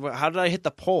fuck? How did I hit the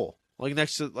pole?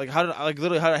 Next to how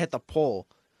did I hit the pole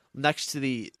next to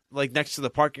the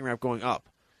parking ramp going up?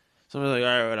 So I'm like, all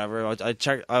right, whatever. I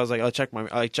check. I was like, I'll check my.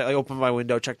 I opened my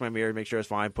window, checked my mirror, make sure it's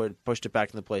fine. Pushed it back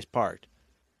in the place, parked.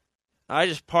 I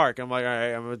just park. I'm like, all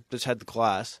right, I'm gonna just head to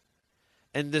class.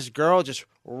 And this girl just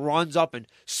runs up and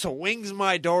swings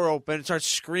my door open and starts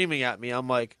screaming at me. I'm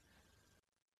like,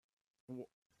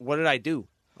 what did I do?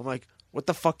 I'm like, what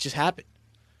the fuck just happened?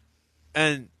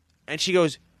 And she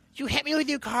goes, you hit me with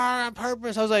your car on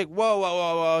purpose. I was like, whoa.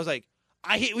 I was like,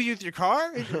 I hit you with your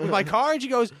car? With my car? And she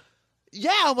goes,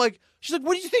 yeah. I'm like, she's like,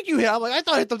 what do you think you hit? I'm like, I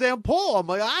thought I hit the damn pole. I'm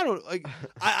like, I don't,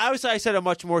 I said it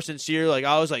much more sincere.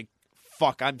 I was like,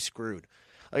 fuck, I'm screwed.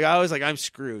 I was like, I'm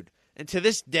screwed. And to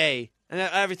this day, and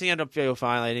everything ended up feeling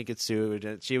fine. I didn't get sued.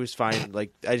 And she was fine.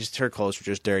 Her clothes were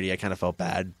just dirty. I kind of felt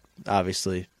bad,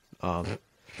 obviously.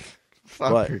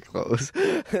 Fuck her clothes.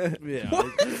 Yeah.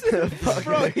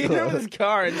 Bro, he hit her with his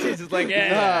car and she's just like,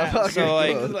 yeah.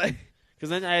 So because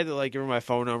then I had to give her my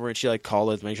phone number and she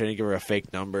called it to make sure I didn't give her a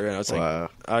fake number. And I was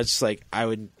like, I was just like, I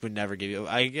would never give you.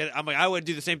 I'm like, I would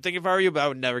do the same thing if I were you, but I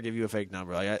would never give you a fake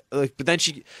number. But then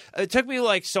it took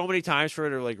me so many times for her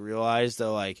to realize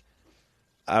that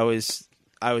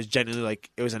I was genuinely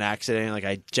it was an accident.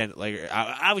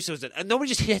 Obviously it was nobody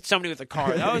just hit somebody with a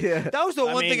car. That was the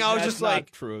one thing I was just not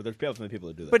true. There's definitely people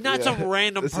that do that, but not some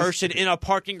random person in a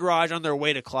parking garage on their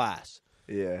way to class.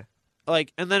 Yeah.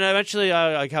 And then eventually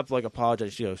I kept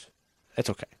apologize. She goes, "It's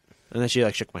okay," and then she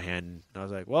shook my hand. And I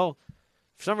was like, "Well,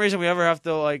 for some reason we ever have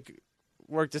to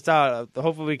work this out.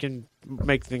 Hopefully we can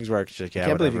make things work." She's like, "Yeah, I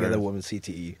can't believe you whatever." got that woman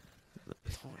CTE.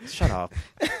 Shut up.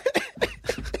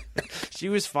 She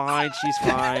was fine. She's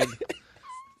fine.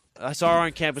 I saw her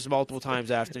on campus multiple times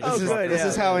after. This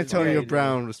is how Antonio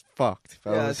Brown was fucked,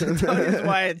 fellas. Yeah, this is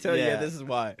why Antonio. Yeah, this is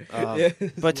why.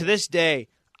 But to this day,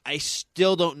 I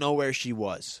still don't know where she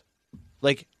was.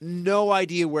 No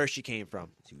idea where she came from.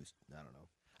 I don't know.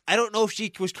 I don't know if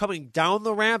she was coming down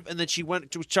the ramp and then she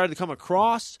tried to come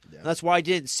across. Yeah. That's why I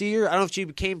didn't see her. I don't know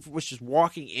if she was just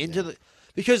walking into the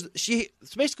because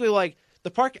it's basically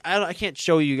the park. I can't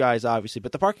show you guys obviously,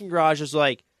 but the parking garage is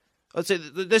let's say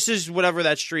this is whatever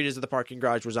that street is that the parking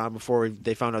garage was on before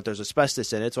they found out there's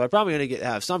asbestos in it. So I'm probably going to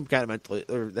have some kind of mental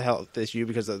or health issue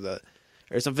because of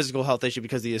or some physical health issue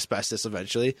because of the asbestos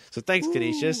eventually. So thanks,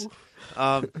 Canisius.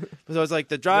 So it's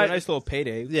the drive. Nice little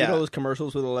payday. Yeah. You know those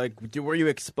commercials where they're were you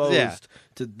exposed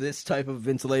to this type of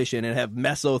ventilation and have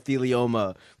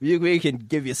mesothelioma? We can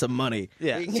give you some money.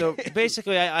 Yeah. So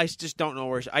basically, I just don't know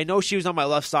where. I know she was on my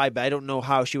left side, but I don't know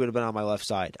how she would have been on my left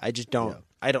side. I just don't. Yeah.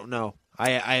 I don't know. I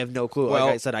have no clue. Well,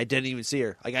 like I said, I didn't even see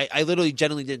her. I literally,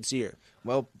 genuinely didn't see her.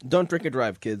 Well, don't drink and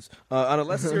drive, kids. On a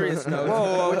less serious note,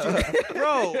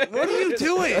 bro, what are you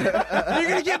doing? You're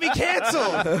gonna get me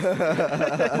canceled.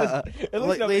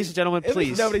 Ladies and gentlemen,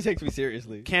 please. Nobody takes me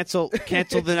seriously. Cancel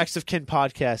the Next of Kin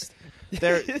podcast.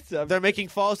 They're making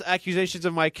false accusations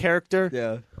of my character.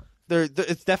 Yeah.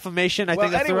 It's defamation. I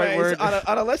think that's the right word.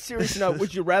 On a less serious note,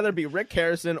 would you rather be Rick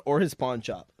Harrison or his pawn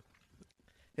shop?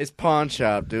 His pawn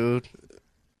shop, dude.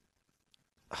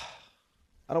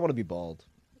 I don't want to be bald.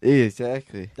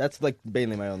 Exactly. That's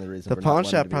mainly my only reason. The pawn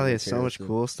shop probably has so much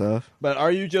cool stuff. But are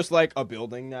you just a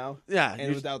building now? Yeah,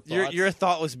 and without thoughts? You're a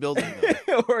thoughtless building.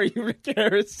 Or are you Rick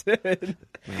Harrison?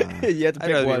 You have to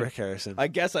pick one. Be Rick Harrison. I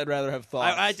guess I'd rather have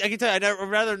thoughts. I can tell you, I'd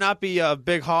rather not be a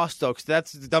Big Hoss though, because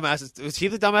that's the dumbass. Was he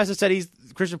the dumbass that said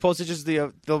Christian Pulisic is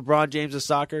the LeBron James of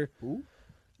soccer? Who?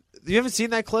 You haven't seen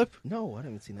that clip? No, I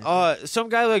haven't seen that. Some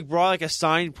guy like brought like a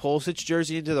signed Pulisic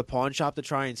jersey into the pawn shop to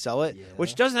try and sell it,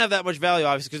 which doesn't have that much value,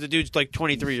 obviously, because the dude's like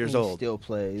 23 years old. Still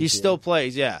plays. He still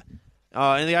plays, yeah.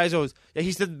 And the guy's always,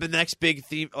 he's the next big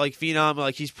phenom.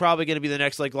 Like he's probably going to be the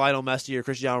next like Lionel Messi or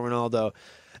Cristiano Ronaldo.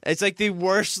 It's like the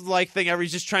worst like thing ever.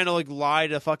 He's just trying to like lie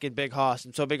to fucking Big Hoss,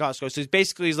 and so Big Hoss goes. So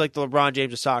he's like the LeBron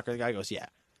James of soccer. The guy goes, yeah.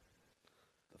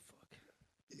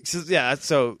 So, yeah,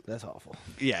 that's awful.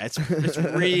 Yeah, it's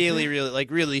really, really, like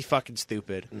really fucking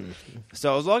stupid.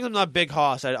 So as long as I'm not Big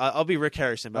Hoss, I'll be Rick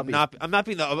Harrison. But I'm not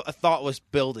being a thoughtless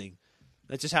building.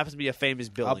 It just happens to be a famous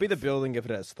building. I'll be the building if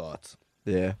it has thoughts.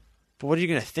 Yeah. But what are you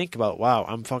gonna think about? Wow,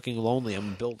 I'm fucking lonely.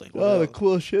 I'm building. Oh, the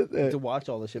cool shit. You get to watch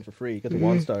all this shit for free. You get to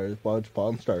watch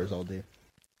Pawn Stars all day.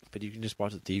 But you can just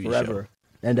watch the TV forever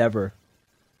show. and ever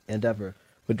and ever.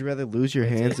 Would you rather lose your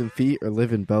hands and feet or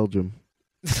live in Belgium?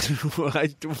 What? I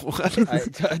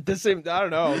don't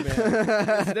know,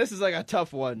 man. This is like a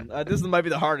tough one. This might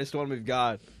be the hardest one we've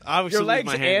got. Your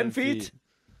legs and feet?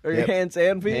 Or your hands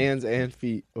and feet? Hands and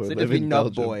feet. Or so live just in nut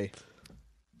Belgium. boy.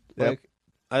 Yep. Like,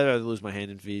 I'd rather lose my hand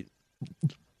and feet.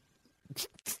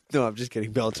 No, I'm just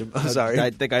kidding. Belgium. I'm sorry. I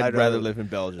think I'd rather live in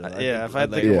Belgium. If I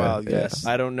think a while, yes.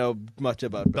 I don't know much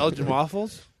about Belgian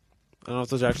waffles. I don't know if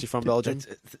those are actually from Belgium.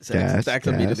 Zach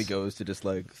immediately goes to just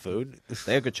like food.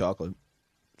 They have good chocolate.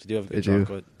 They do have good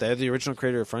chocolate. They have the original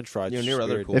creator of French fries. You're near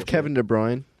other cool. They have Kevin De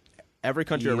Bruyne. Every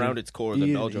country around it's cooler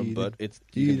than Belgium, but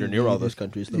you're near all those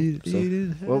countries though. So.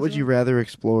 What would you rather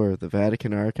explore, the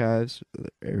Vatican Archives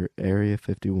or Area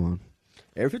 51?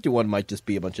 Area 51 might just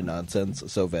be a bunch of nonsense,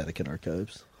 so Vatican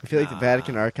Archives. I feel like the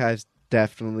Vatican Archives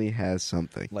definitely has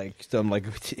something. Like some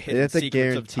hidden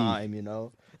secrets of time, you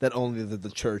know? That only the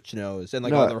church knows, and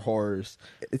like other horrors.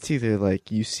 It's either like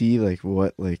you see like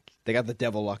what like they got the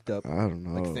devil locked up. I don't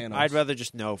know. Like Thanos. I'd rather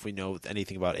just know if we know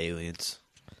anything about aliens.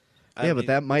 But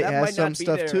that might have some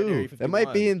stuff too. That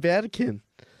might be in Vatican.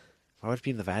 Why would it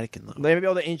be in the Vatican though? Maybe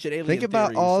all the ancient alien Think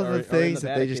about all the things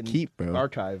that they just keep, bro.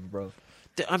 Archive, bro.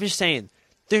 I'm just saying.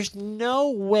 There's no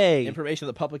way information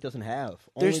the public doesn't have.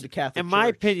 Only the Catholic In my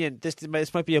opinion, this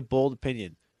might be a bold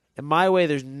opinion. In my way,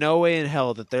 there's no way in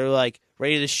hell that they're like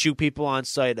ready to shoot people on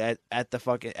sight at the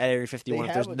fucking Area 51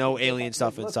 if there's no alien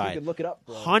stuff inside. You can look it up,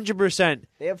 bro. 100%.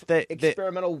 They have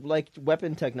experimental like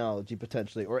weapon technology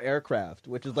potentially, or aircraft,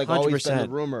 which is like 100%. Always been a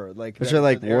rumor. Like which are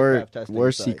like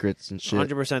war secrets and shit.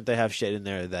 100% they have shit in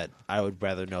there that I would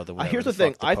rather know than whatever here's the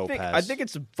thing. I think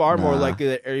it's far more likely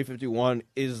that Area 51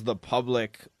 is the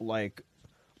public like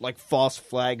false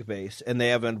flag base, and they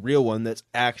have a real one that's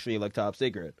actually like top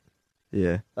secret.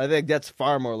 Yeah, I think that's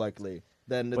far more likely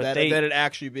than it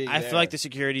actually being. I feel like the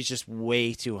security is just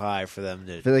way too high for them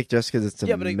to. I feel like just because it's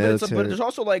military. But there's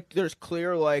also there's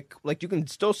clear like you can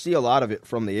still see a lot of it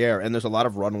from the air, and there's a lot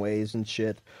of runways and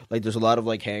shit. Like there's a lot of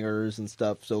like hangars and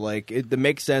stuff. So like it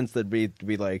makes sense that be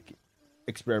like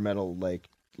experimental like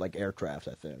aircraft.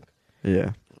 I think.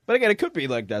 Yeah. But again, it could be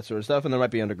like that sort of stuff, and there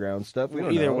might be underground stuff.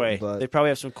 Either way, they probably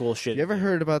have some cool shit. You ever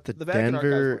heard about the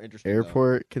Denver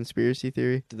airport conspiracy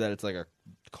theory? That it's like a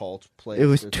cult place. It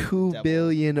was $2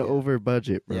 billion over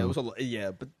budget, bro. Yeah, it was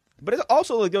but it's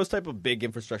also like those type of big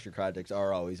infrastructure projects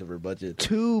are always over budget.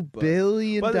 $2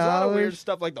 billion. But there's a lot of weird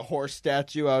stuff like the horse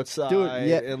statue outside, dude,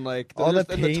 and like all the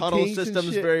tunnel system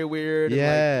is very weird.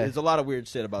 Yeah, and, there's a lot of weird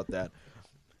shit about that.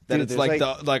 Then it's like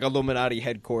the Illuminati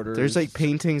headquarters. There's like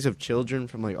paintings of children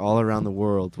from like all around the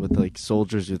world with like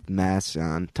soldiers with masks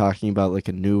on, talking about like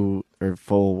a new or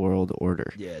full world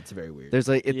order. Yeah, it's very weird. There's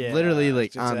like literally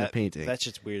like on the painting. That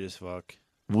shit's weird as fuck.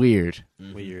 Weird.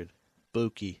 Mm-hmm. Weird.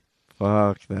 Spooky.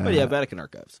 Fuck that. But yeah, Vatican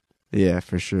Archives. Yeah,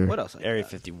 for sure. What else? Area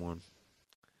 51.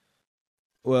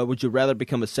 Well, would you rather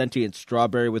become a sentient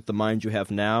strawberry with the mind you have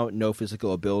now, no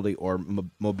physical ability or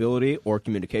mobility or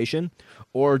communication,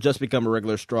 or just become a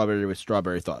regular strawberry with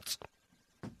strawberry thoughts?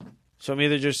 So I'm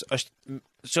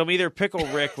either Pickle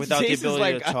Rick without the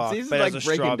ability to talk, but as a breaking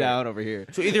strawberry. down over here.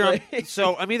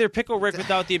 So I'm either Pickle Rick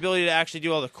without the ability to actually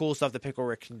do all the cool stuff that Pickle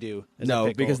Rick can do.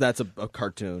 No, because that's a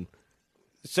cartoon.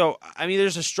 So I'm either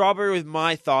just a strawberry with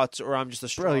my thoughts, or I'm just a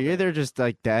strawberry. Bro, you're either just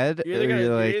like dead,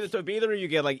 either you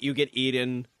get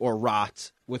eaten or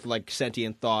rot with like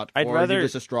sentient thought, I'd or rather you're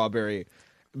just a strawberry.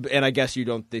 And I guess you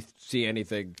don't see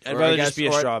anything. I'd rather just be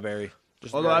a strawberry.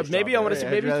 Although maybe I want to say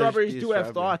maybe strawberries do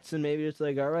have thoughts, and maybe it's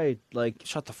like all right, like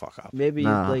shut the fuck up. Maybe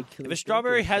like if a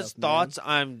strawberry has thoughts,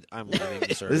 I'm leaving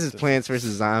this earth. This is Plants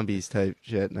vs Zombies type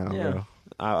shit now, bro.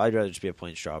 I'd rather just be a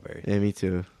plain strawberry. Yeah, me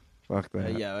too. Fuck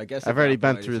that. Yeah, I guess I've already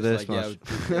been through this much.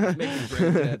 Make me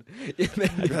brain dead.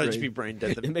 I'd rather just be brain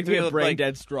dead. It makes me a brain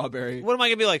dead strawberry. What am I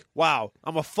gonna be like? Wow,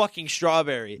 I'm a fucking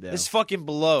strawberry. Yeah. This fucking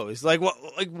blows. Like what?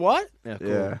 Like what?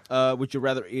 Yeah. Cool. Would you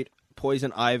rather eat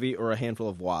poison ivy, or a handful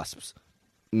of wasps?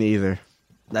 Neither.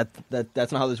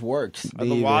 That's not how this works. Are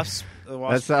the wasps?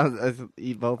 That sounds.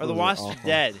 Eat both. Are the wasps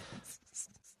dead?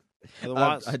 Are the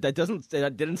wasps?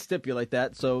 That didn't stipulate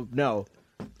that, so no.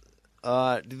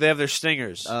 Do they have their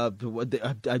stingers? Aren't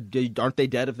they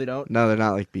dead if they don't? No, they're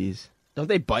not like bees. Don't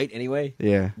they bite anyway?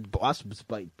 Yeah. Wasps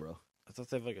bite, bro. I thought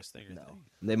they have like a stinger. No, thing.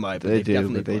 they might. But They do,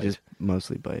 definitely but they bite. just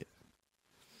mostly bite.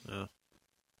 Oh.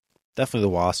 Definitely the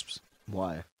wasps.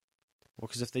 Why? Well,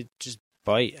 because if they just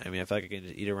bite, I mean, I feel like I can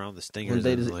just eat around the stingers.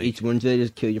 Wouldn't they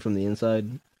just kill you from the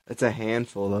inside? It's a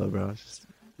handful, though, bro.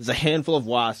 There's a handful of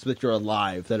wasps that you're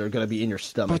alive that are going to be in your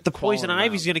stomach. But the poison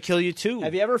ivy's going to kill you too.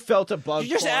 Have you ever felt a bug? You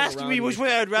just asked me which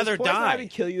way I'd rather Does poison die. ivy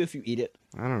kill you if you eat it?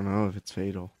 I don't know if it's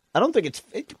fatal. I don't think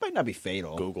it might not be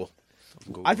fatal. Google.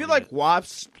 I feel like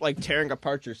wasps like tearing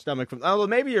apart your stomach from. Oh, well,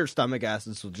 maybe your stomach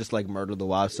acids will just like murder the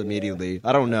wasps immediately.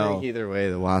 I don't I know. think either way,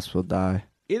 the wasp will die.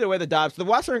 Either way, the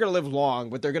wasps aren't going to live long,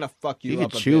 but they're going to fuck you You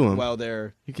up could a chew bit 'em. while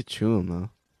they're. You could chew them,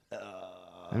 though.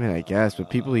 I mean, I guess, but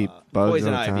people eat bugs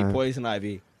Poison all the ivy. time. Poison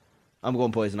ivy. I'm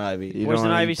going poison ivy. You don't Poison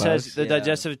wanna ivy eat says bugs? the Yeah.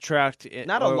 digestive tract.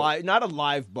 Not a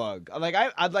live bug. Like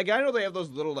I know they have those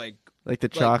little like Like the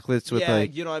chocolates with yeah,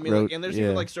 like you know what I mean. rote- Like, and there's yeah.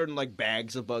 even like certain like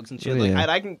bags of bugs and shit. Oh, Like yeah.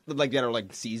 I can like that are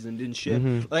like seasoned and shit.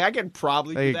 Mhm. Like I could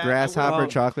probably like do a that. grasshopper I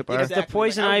wouldn't- chocolate bar. If the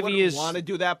poison I ivy wouldn't is- want to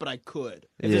do that, but I could.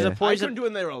 If there's Yeah. a I poison, couldn't do it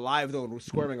when they were alive though and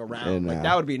squirming around. Yeah, Like nah.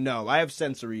 that would be no. I have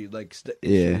sensory like Yeah.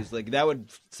 issues. Like that would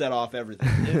set off everything.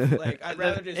 If, like I'd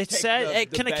rather just. it take said, the hey,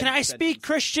 can I bed speak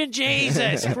Christian?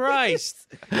 Jesus Christ.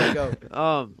 There you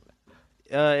go.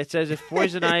 It says if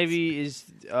poison ivy is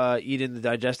eaten, the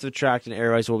digestive tract and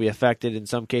airways will be affected, in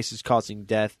some cases causing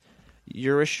death.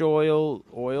 Urushiol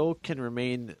oil can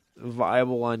remain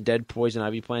viable on dead poison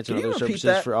ivy plants and Can you other repeat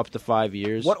surfaces that? for up to 5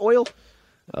 years. What oil?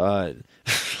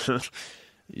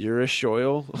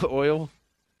 Urushiol oil.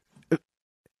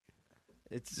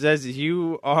 It says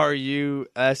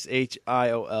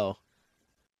Urushiol.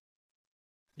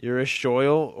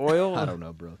 Urushiol oil. I don't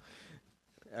know, bro.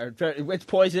 It's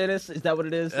poisonous. Is that what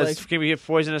it is? It's can be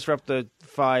poisonous for up to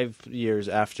 5 years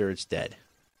after it's dead.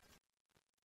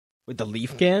 With the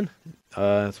leaf can?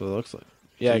 That's what it looks like.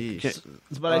 Yeah, Jeez.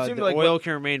 But I assume the like oil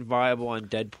can remain viable on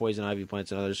dead poison ivy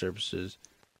plants and other surfaces,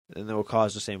 and it will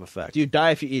cause the same effect. do you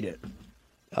die if you eat it?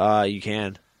 You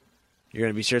can. You're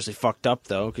going to be seriously fucked up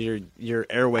though, because your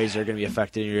airways are going to be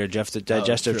affected, and your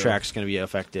digestive true. tract is going to be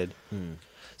affected.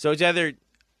 So it's either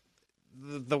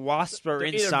the wasps are They're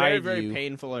either inside very, very you.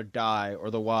 painful or die, or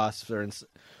the wasps are inside.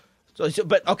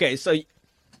 But okay, so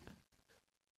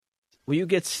will you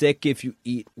get sick if you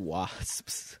eat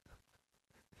wasps?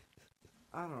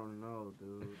 I don't know,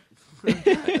 dude.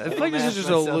 I feel like this is just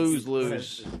a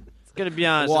lose-lose. Gonna be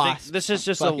honest, I think this is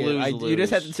just a Fuck it. lose-lose. You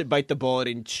just have to bite the bullet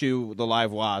and chew the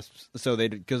live wasps. So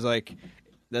because like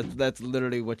that's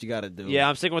literally what you got to do. Yeah,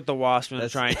 I'm sticking with the wasp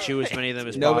and try and chew as many of them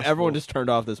as No, possible. but everyone just turned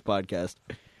off this podcast.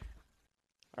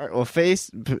 All right, well,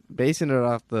 basing it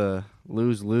off the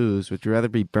lose-lose, would you rather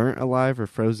be burnt alive or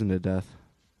frozen to death?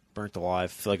 burnt alive.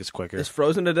 I feel like it's quicker. Does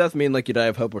frozen to death mean like you die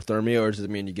of hypothermia, or does it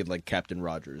mean you get like Captain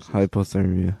Rogers?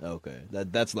 Hypothermia. Okay,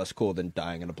 that's less cool than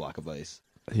dying in a block of ice.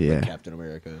 Yeah. Like Captain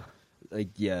America. Like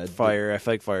yeah, Fire. I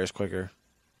feel like fire is quicker.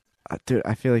 Dude,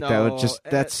 I feel like that would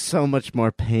that's so much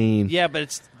more pain. Yeah, but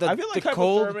it's I feel like the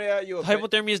cold. hypothermia.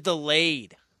 Hypothermia is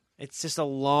delayed. It's just a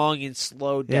long and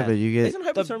slow death. Yeah, but you get Isn't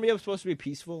hypothermia supposed to be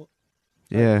peaceful?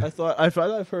 yeah. I've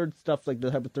heard stuff like the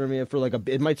hypothermia for like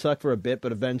it might suck for a bit,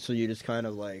 but eventually you just kind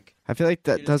of like I feel like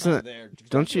that you're just kinda doesn't. there.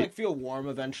 don't you- like feel warm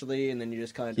eventually, and then you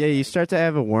just kind of Yeah, you start to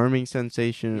have a warming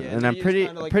sensation, Yeah, and then I'm you just pretty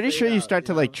kinda, like, pretty fade sure you out, start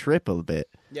to you like know? trip a bit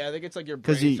Yeah, I think it's like your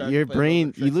because brain starts to your play brain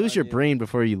little you tricks lose on your you. brain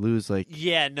before you lose like.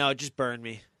 Yeah, no, just burn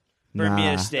me. Burn me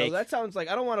at Nah. a stake. No, that sounds like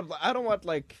I don't want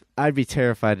like. I'd be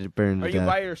terrified to burn to Are you death.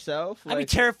 by yourself? I'd be Like,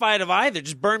 terrified of either.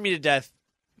 Just burn me to death.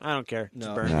 I don't care. Just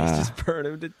No, burn me. Nah. just burn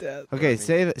him to death. Okay,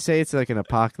 say it's like an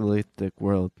apocalyptic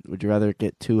world. Would you rather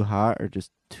get too hot or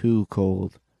just too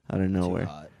cold out of Too nowhere?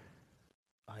 hot.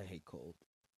 I hate cold.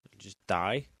 Just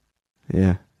die.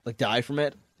 Yeah, Like die from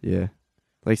it. yeah.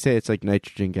 Like say it's like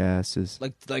nitrogen gases.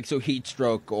 Like so heat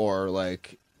stroke or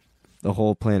like The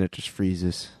whole planet just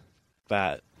freezes.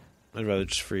 That. I'd rather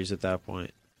just freeze at that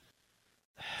point.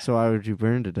 So why would you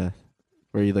burn to death?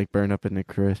 Where you like burn up in the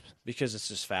crisp? Because it's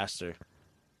just faster.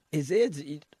 is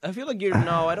it? I feel like you're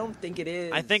no. I don't think it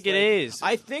is. I think it Like, is.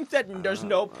 I think that there's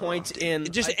no point in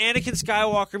Just Anakin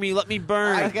Skywalker me. Let me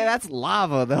burn. Okay, that's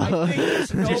lava though. I think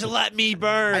there's no Just let me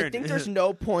burn. I think there's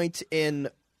no point in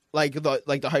like the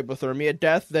hypothermia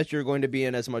death that you're going to be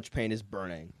in as much pain as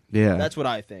burning. yeah, That's what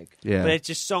I think. yeah. But it's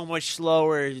just so much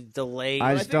slower, delayed.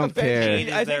 I And just think don't care.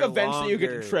 eventually- I think They're eventually you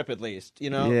longer. get trip at least. You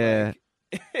know. yeah.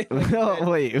 No,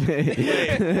 wait.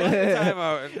 Time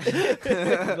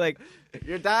out. Like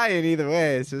You're dying either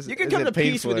way. It's just, you can is come it to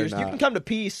peace painful with or you can not? come to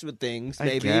peace with things. I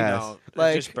Maybe guess. No,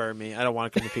 Like- just burn me. I don't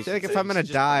want to come to peace. I feel like with if I'm things. gonna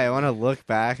Just die, I burn want me. to look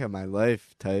back at my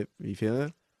life. Type. You feel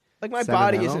it? like my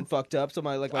body Sentimental? isn't fucked up, so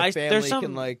my there's family some-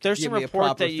 can like there's give some me a report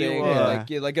proper that you, thing. uh,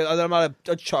 I'm not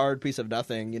a charred piece of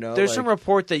nothing. You know, There's like, some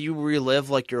report that you relive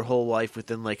like your whole life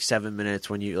within like 7 minutes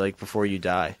when you like before you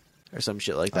die or some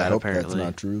shit like that. I hope apparently, that's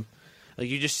not true. like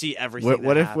you just see everything. What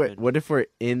that if happened. what if we're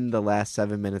in the last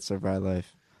 7 minutes of our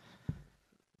life?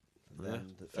 Yeah,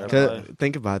 I fair don't know. play.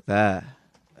 Think about that.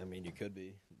 I mean, you could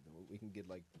be. We can get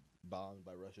like bombed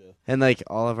by Russia. And like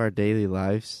all of our daily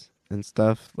lives and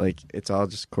stuff, like it's all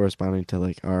just corresponding to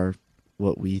like our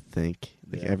what we think,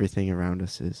 like Yeah. everything around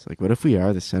us is. Like, what if we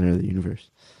are the center of the universe?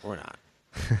 We're not.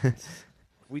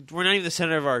 We're not even the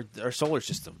center of our solar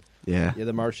system. Yeah. Yeah,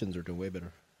 the Martians are doing way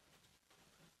better.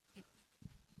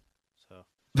 So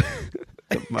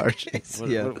The Martians. what,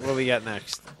 Yeah. what do we got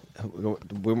next? We're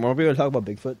we going to talk about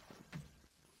Bigfoot?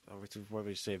 What do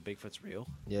we say? Bigfoot's real?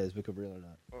 Yeah, is Bigfoot real or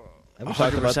not? Have we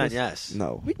talked about 100% this? yes.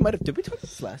 No. We might have. Did we talk about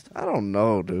this last time? I don't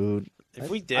know, dude. If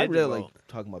we did, I really well, like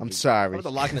talking about. I'm Bigfoot. sorry. What about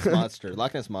the Loch Ness monster?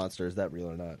 Loch Ness monster, is that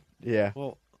real or not? Yeah.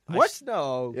 well, What?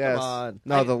 No, Yes. come on.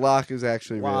 No, the lock is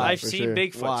actually real. I've for seen sure.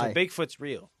 Bigfoot, Why? so Bigfoot's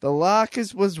real. The lock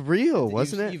was real,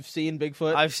 wasn't it? You've seen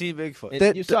Bigfoot. I've seen Bigfoot. And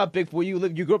That- you saw Bigfoot. Well,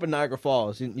 you grew up in Niagara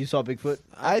Falls. You saw Bigfoot.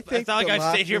 I think it's not like the I've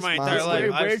Loch stayed here Ness my entire Monster- life.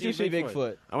 Where I've did you seen see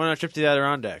Bigfoot? I went on a trip to the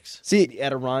Adirondacks. See, The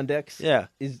Adirondacks. Yeah,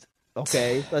 Is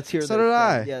okay. Let's hear. So this did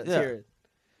I. then. Yeah, let's Yeah. hear it.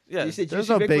 yeah. You said There's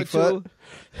you see no Bigfoot. too?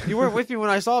 You weren't with me when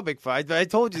I saw Bigfoot. I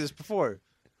told you this before.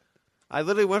 I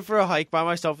literally went for a hike by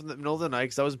myself in the middle of the night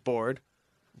because I was bored.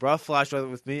 Brought a flashlight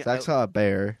with me. Zach saw a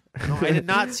bear. No, I did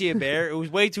not see a bear. It was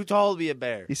way too tall to be a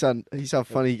bear. He saw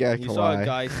funny guy You saw a Kawhi.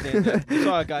 guy stand. You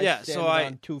saw a guy Yeah, standing so I-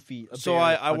 on 2 feet. a So bear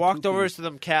I on walked 2 over feet. to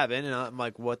the cabin, and I'm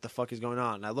like, what the fuck is going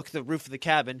on? And I look at the roof of the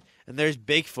cabin, and there's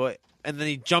Bigfoot. And then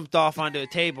he jumped off onto a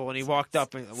table, and he walked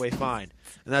up and away fine.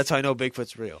 And that's how I know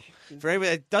Bigfoot's real. For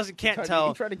anybody that can't He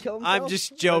tell, tried to kill himself I'm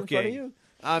just right in front of joking. you?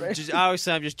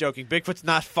 Obviously, I'm just joking. Bigfoot's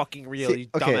not fucking real, See, you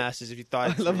okay. dumbasses, if you thought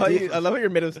I it's love real. how your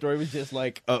middle story was just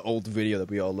like An old video that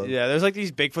we all love. Yeah, there's like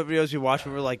these Bigfoot videos we watched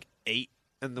when we were like 8,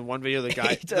 and the one video the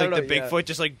guy, Eight, I like don't the know, yeah. Bigfoot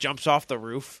just like jumps off the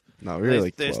roof. No, we were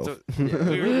like There's 12. the-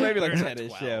 we were maybe like we were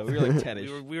 10-ish. 12. Yeah, we were like 10-ish.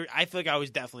 We were, I feel like I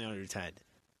was definitely under 10.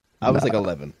 I was like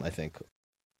 11, I think.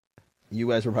 You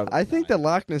guys were probably. I think the 9.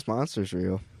 Loch Ness Monster's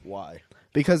real. Why?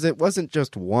 Because it wasn't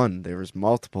just one. There was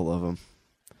multiple of them.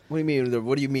 What do you mean?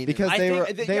 What do you mean? Because I they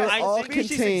think- were yeah, I all think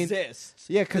contained. Exists.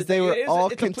 Yeah, because they were all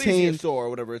it's contained. a plesiosaur or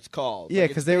whatever it's called. Yeah,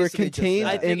 Like, 'cause it's they were basically just contained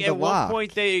I that. think in at the one loch.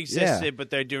 point they existed, but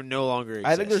they do no longer exist.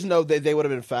 I think there's no. They would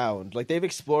have been found. Like they've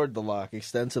explored the loch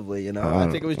extensively. You know, I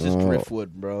think it was just Oh.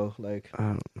 driftwood, bro. Like I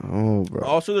don't know, bro.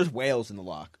 also there's whales in the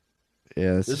loch.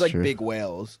 Yeah, this There's is like true. big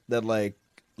whales that like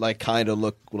kind of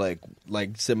look like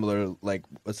similar like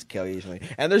occasionally.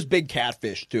 And there's big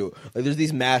catfish too. Like there's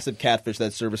these massive catfish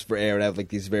that surface for air and have like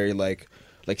these very like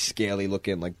scaly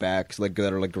looking like backs like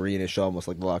that are like greenish almost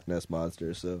like the Loch Ness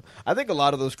monster. So I think a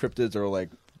lot of those cryptids are like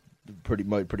pretty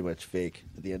much fake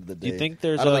at the end of the day. Do you think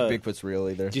there's I don't a- think Bigfoot's real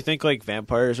either. Do you think like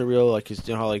vampires are real? Like, 'cause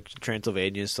you know how like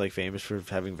Transylvania's like famous for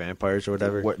having vampires or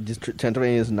whatever. What? Just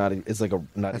Transylvania is not. It's like a.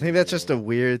 Not I think that's just a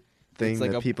weird thing It's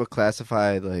like that a- people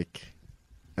classify like.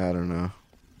 I don't know.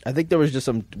 I think there was just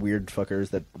some weird fuckers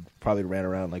that probably ran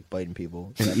around like biting people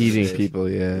And back in the eating day, people,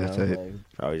 you yeah. know, so- like-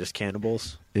 Probably just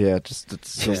cannibals. yeah, just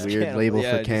it's a Yeah. weird Cannibal- label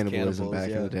yeah, for just cannibalism cannibals, back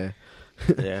in yeah.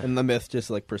 the day. Yeah. and the myth just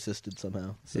like persisted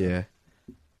somehow. So. Yeah.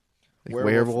 Like Werewolf,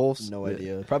 werewolves? No Yeah.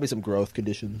 idea. Probably some growth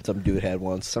condition some dude had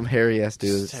once. Some hairy ass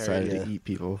dude Just hairy, decided yeah. to eat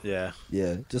people. Yeah.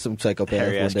 Yeah, just some psychopath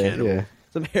Hairy-ass one day. cannibal. Yeah.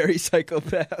 Some hairy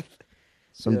psychopath.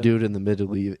 Some Yeah. dude in the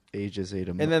Middle Ages ate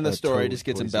him. And then the story just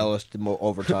gets embellished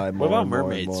over time. What more about and more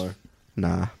mermaids? And more.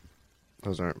 Nah.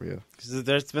 Those aren't real. Because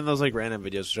there's been those like random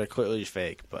videos which are clearly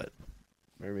fake, but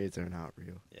Mermaids are not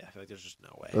real. yeah, I feel like there's just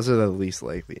no way. Those are the least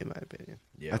likely, in my opinion.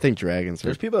 Yeah. I think dragons are.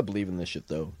 There's Do people that believe in this shit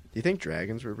though. you think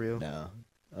dragons were real? No,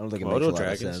 I don't think it Komodo makes a lot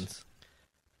dragons. of sense.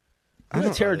 I Isn't a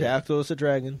don't pterodactyl is a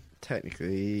dragon?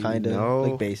 Technically, Kinda, no,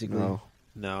 like, basically. No.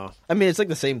 No. I mean, it's like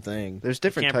the same thing. There's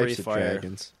different Can't types breathe of fire.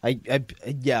 dragons.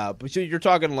 Yeah, but you're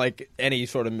talking like any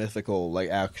sort of mythical, like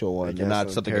actual I one, guess and not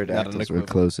so. something not an Pterodactyls were equivalent.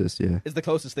 closest. Yeah. It's the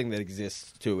closest thing that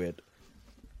exists to it.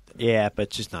 Yeah, but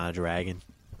it's just not a dragon.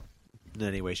 In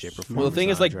any way, shape, or form. Well, the thing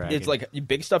It's is, not a like, dragon. it's like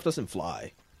big stuff doesn't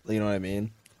fly. You know what I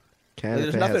mean? Can Like, if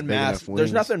there's it has nothing big enough massive. There's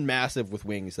wings. nothing massive with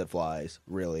wings that flies.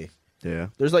 Really, Yeah.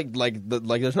 there's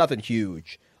there's nothing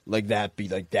huge like that. Be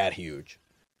like that huge.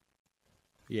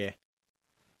 Yeah.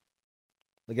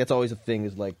 Like that's always a thing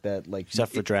is like that. Like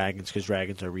except for dragons, because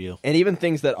dragons are real. And even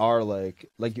things that are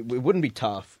like it wouldn't be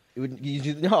tough. It would.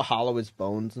 You know how hollow its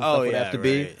bones and stuff would have to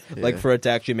be, like for it to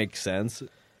actually make sense.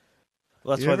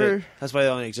 Well, that's why they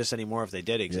don't exist anymore if they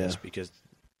did exist because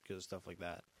of stuff like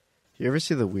that. You ever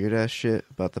see the weird ass shit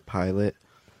about the pilot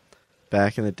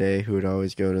back in the day who would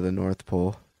always go to the North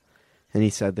Pole, and he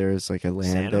said there was like a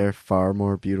land there far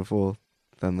more beautiful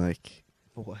than like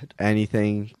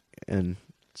anything in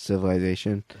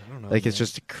civilization. I don't know, like it's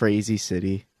just a crazy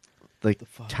city, like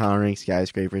towering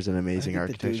skyscrapers and amazing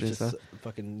architecture and stuff.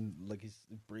 Fucking like he's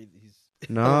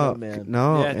no, man.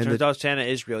 no. Yeah, it and turns out Santa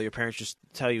is real. Your parents just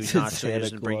tell you he's not, so he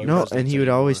doesn't bring you presents and he would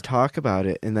anymore. always talk about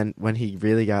it, and then when he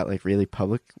really got like really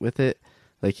public with it,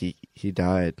 like he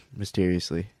died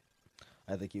mysteriously.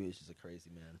 I think he was just a crazy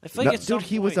man. I feel like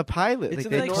he was a pilot. Like,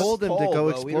 they told him to go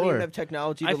explore. We don't even have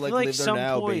technology to live there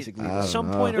now, basically. There's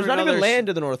not even land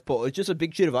to the North Pole. It's just a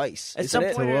big sheet of ice. At some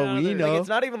point or another, we know. Like, it's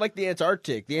not even like the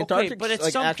Antarctic. The Antarctic, but at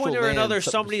like some point or another, land.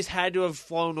 somebody's had to have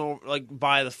flown over, like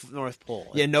by the North Pole.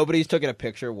 Yeah, nobody's taken a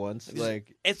picture once.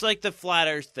 Like it's like the flat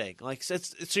Earth thing. Like so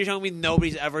you're telling me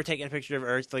nobody's ever taken a picture of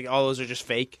Earth? Like all those are just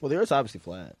fake? Well, the Earth's obviously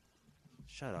flat.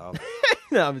 Shut up.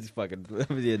 No, I'm just fucking.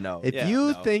 No. If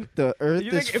you think the Earth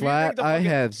is flat, I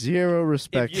have zero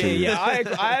respect for you. Yeah,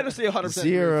 I honestly 100%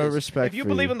 zero respect. If you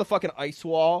believe in the fucking ice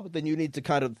wall, then you need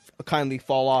to kindly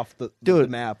fall off the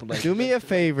map. Like, do me a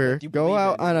favor. Go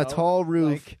out on a tall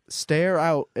roof, stare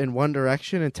out in one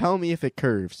direction, and tell me if it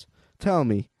curves. Tell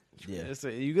me. Yeah, so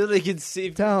you really can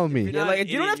see. Tell me. You don't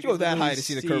have to go that high to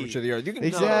see the curvature of the Earth. You can,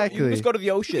 exactly. You can just go to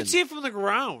the ocean. You can see it from the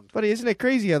ground. Buddy, isn't it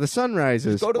crazy how the sun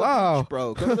rises? Just go to the beach,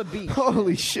 bro. Go to the beach.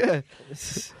 Holy shit.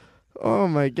 Oh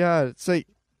my god. It's like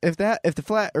if the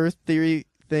flat Earth theory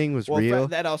thing was real.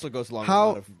 That also goes along with a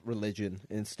lot of religion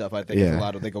and stuff. I think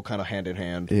they go kind of hand in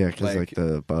hand. Yeah, because like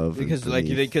the above.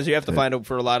 Because you have to find out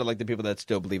for a lot of like the people that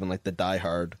still believe in like the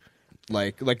diehard.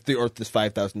 Like the Earth is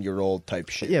 5,000-year-old type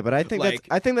shit. Yeah, but I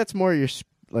think that's more your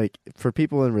like for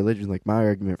people in religion. Like my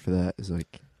argument for that is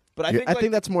like, but I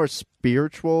think that's more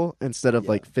spiritual instead of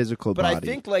like physical. But body. I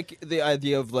think like the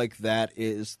idea of like that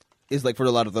is like for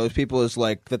a lot of those people is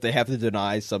like that they have to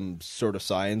deny some sort of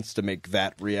science to make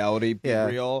that reality be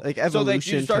real. Like evolution. So like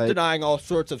you start denying all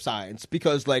sorts of science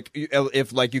because like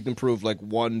if like you can prove like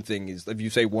one thing is if you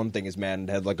say one thing is man and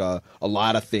had like a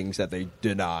lot of things that they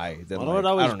deny. Then what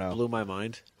always blew my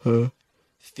mind.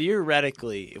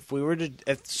 Theoretically, if we were to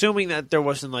assuming that there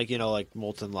wasn't like like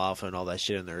molten lava and all that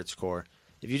shit in the Earth's core,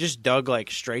 if you just dug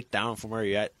like straight down from where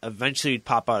you're at, eventually you'd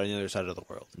pop out on the other side of the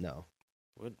world. No,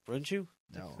 wouldn't you?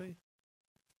 No.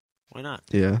 Why not?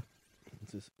 Yeah.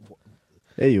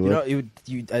 Yeah, you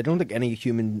would. I don't think any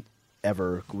human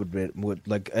ever would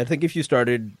like. I think if you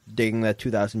started digging that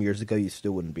 2,000 years ago, you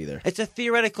still wouldn't be there. It's a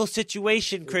theoretical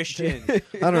situation, Christian. I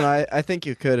don't know. I think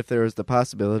you could if there was the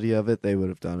possibility of it. They would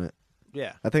have done it.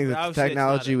 Yeah. I think the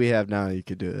technology we have now, you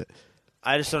could do it.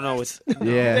 I just don't know what's. The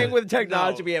thing with the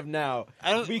technology we have now,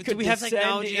 do we have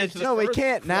technology? No, we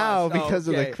can't now because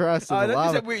of the crust and the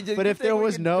lava. But if there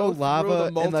was no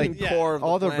lava and like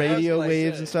all the radio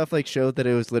waves and stuff like showed that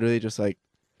it was literally just like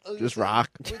just rock,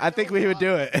 I think we would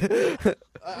do it.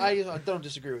 I don't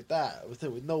disagree with that. With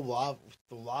no lava,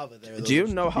 the lava there. Do you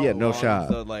know how? Yeah, no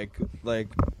shot. Like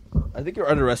I think you're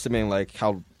underestimating like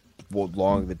how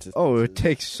long the distance it would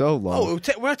take so long.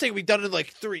 We're not saying we've done it in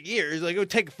like 3 years. Like it would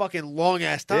take a fucking long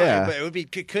ass time, but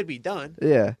it could be done.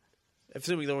 Yeah,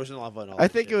 assuming there wasn't lava and all. I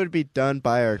think it would be done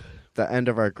by the end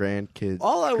of our grandkids.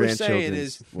 All I was saying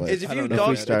is if you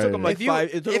dug, it took them like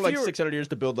 600 years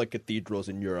to build like cathedrals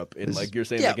in Europe, and like you're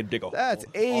saying they can dig a hole. That's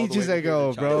ages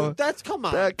ago, bro. That's come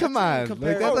on. Come on,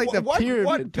 like, that's like the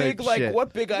pyramid type shit.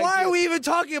 What big idea? Why are we even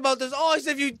talking about this? Oh, I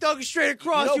said if you dug straight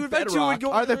across, you eventually would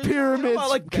go. Are the pyramids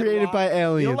created by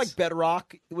aliens? You know, like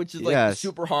bedrock, which is like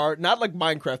super hard, not like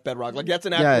Minecraft bedrock. Like that's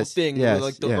an actual thing where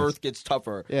like the Earth gets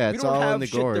tougher. Yeah, it's all in the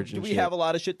gorge. Do we have a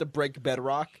lot of shit to break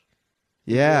bedrock?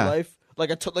 Yeah. In real life?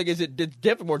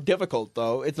 It's more difficult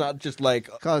though. It's not just like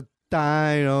called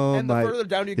dynamite. And the further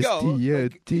down you go,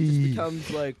 it just becomes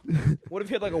like. What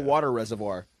if you had like a water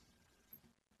reservoir?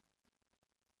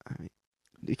 I mean,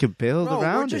 you could build around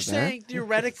it. We're just saying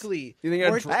theoretically. You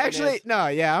think actually, no,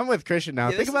 yeah, I'm with Christian now.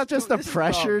 Think about just the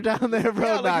pressure down there,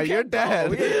 bro. Yeah, like you're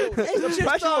dead. The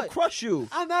pressure will crush you.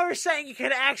 I'm never saying it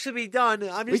can actually be done.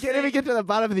 We can't even get to the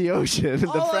bottom of the ocean. The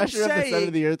pressure of the center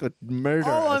of the earth would murder us.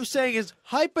 All I'm saying is,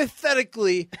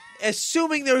 hypothetically,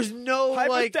 assuming there's no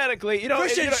hypothetically,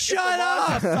 Christian, shut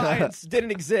up. Science didn't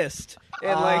exist,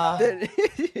 and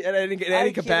in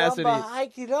any capacity.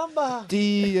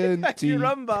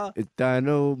 TNT. It's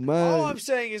dynamite. All I'm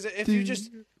saying is, if you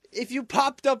just if you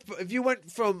popped up, if you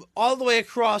went from all the way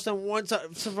across on one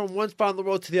side, from one spot on the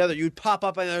world to the other, you'd pop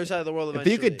up on the other side of the world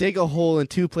eventually. If you could dig a hole in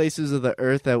 2 places of the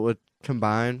Earth that would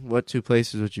combine, what 2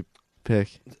 places would you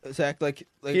pick? Zach, like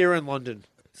here in London.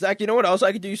 Zach, you know what else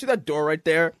I could do? You see that door right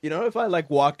there? You know, if I like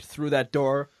walked through that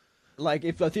door, like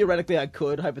if theoretically I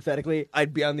could, hypothetically,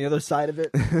 I'd be on the other side of it.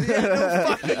 Yeah,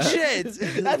 no fucking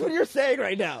shit. That's what you're saying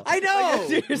right now. I know.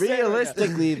 Like,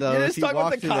 Realistically, though, you're if just you talking about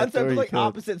walk the through that concept door, of like you could.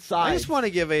 opposite sides. I just want to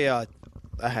give a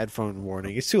headphone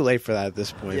warning. It's too late for that at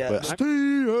this point. Yeah. But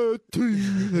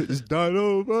It's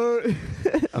dynamite.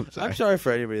 I'm sorry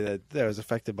for anybody that was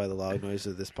affected by the loud noise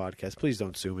of this podcast. Please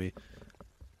don't sue me.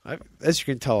 As you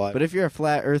can tell, But if you're a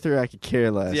flat earther, I could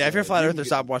care less. yeah, if you're a flat earther,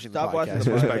 stop watching the podcast.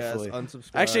 Respectfully. Unsubscribe.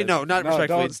 Actually, no, not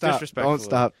respectfully. Don't stop. Disrespectfully. Don't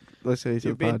stop listening to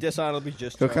You're the being pod. dishonorably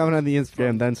just. Go comment on the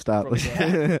Instagram, then stop. from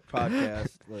the podcast.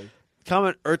 Like,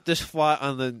 Comment Earth is flat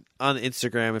on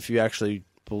Instagram if you actually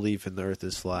believe in the Earth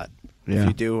is flat. Yeah. If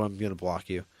you do, I'm gonna block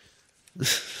you. I'm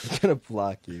gonna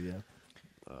block you.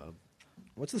 Yeah.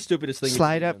 What's the stupidest thing?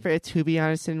 Slide up for a to be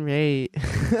honest and rate.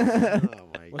 Oh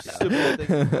my What's the god. stupidest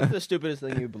thing? What's the stupidest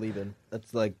thing you believe in?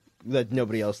 That's like that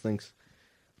nobody else thinks.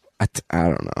 I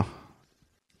don't know.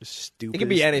 Stupid. It could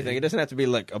be anything. It doesn't have to be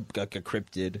like a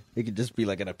cryptid. It could just be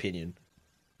like an opinion.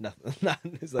 Nothing.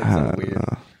 It's like something weird.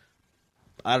 Know.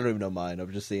 I don't even know mine.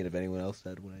 I'm just seeing if anyone else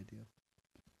had one idea.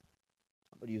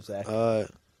 What do you say?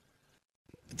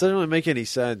 It doesn't really make any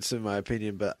sense in my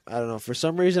opinion, but I don't know. For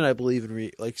some reason, I believe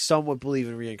in somewhat believe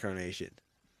in reincarnation.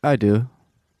 I do.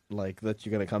 Like that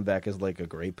you're gonna come back as like a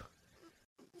grape?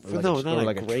 Or No, like not or a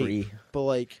like grape. a tree. But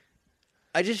like,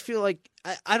 I just feel like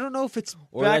I don't know if it's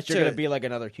Or back that you're to, gonna be like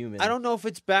another human. I don't know if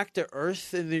it's back to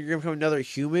Earth and then you're gonna become another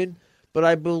human, but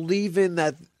I believe in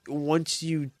that once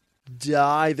you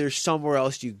die, there's somewhere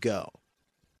else you go.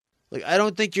 Like I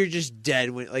don't think you're just dead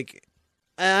when like.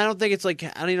 I don't think it's like I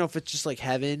don't even know if it's just like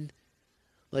heaven.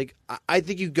 Like I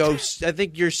think you go. I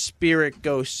think your spirit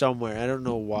goes somewhere. I don't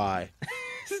know why.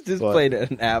 Just But- played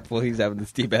an app while he's having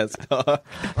this deep ass talk.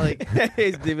 Like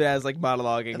He's deep ass like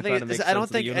monologuing, I trying to make think sense I don't of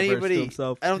the think universe to anybody.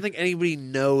 himself. I don't think anybody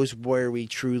knows where we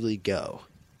truly go.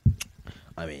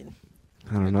 I mean,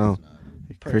 I don't know.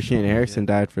 Christian Eriksen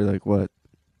died for like what,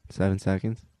 7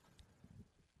 seconds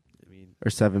I mean, or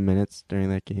 7 minutes during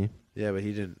that game. yeah, but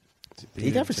he didn't.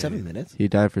 he died for say 7 anything. minutes. He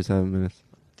died for 7 minutes.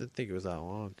 Didn't think it was that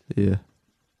long. Yeah.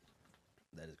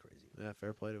 That is crazy. Yeah,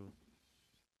 fair play to him.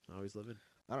 Always living.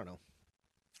 I don't know.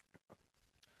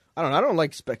 I don't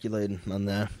like speculating on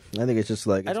that. I think it's just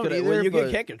like I it's don't good- either, well, you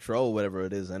but- can't control whatever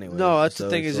it is anyway. No, that's So the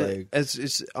thing. it's Is like,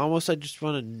 it's almost I just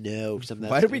want to know. 'Cause I'm that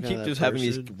why do we kind keep of just that having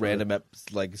these person, random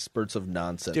like spurts of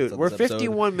nonsense? Dude, on we're this episode?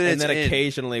 51 minutes and then in.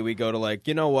 occasionally we go to like,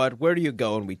 you know what? Where do you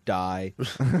go and we die?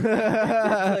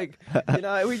 Like, you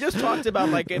know, we just talked about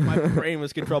like if my brain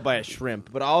was controlled by a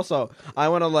shrimp, but also I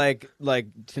want to like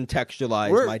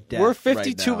contextualize my death. We're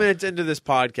 52 right now. minutes into this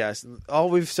podcast, and all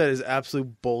we've said is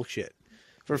absolute bullshit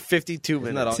for 52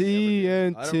 Isn't that minutes. all- I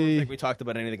don't TNT. think we talked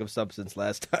about anything of substance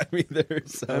last time either.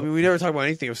 So. I mean, we never talk about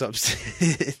anything of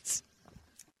substance.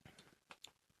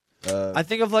 I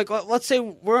think of like let's say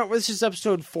this is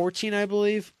episode 14, I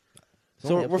believe.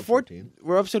 So only we're episode 14.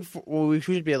 We're episode. Well, we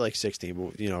should be at like 16,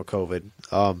 but you know, COVID.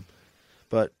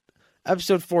 But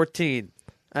episode 14.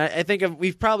 I think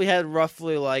we've probably had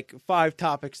roughly like 5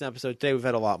 topics an episode. Today we've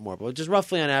had a lot more, but just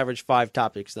roughly on average 5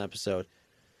 topics an episode.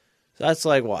 So that's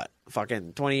like what?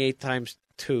 Fucking 28 times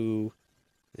 2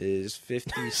 is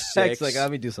 56. It's like,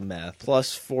 let me do some math.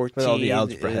 Plus 14 Put all the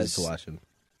algebra is heads watching.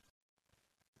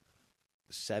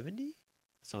 70?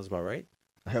 Sounds about right.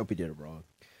 I hope he did it wrong.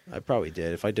 I probably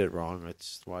did. If I did it wrong,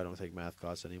 that's why I don't take math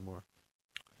class anymore.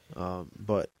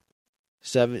 But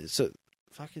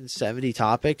fucking 70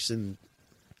 topics, and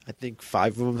I think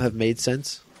 5 of them have made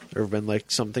sense or been like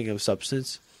something of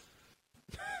substance.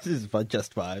 This is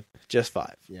just 5. Just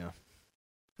 5. Yeah.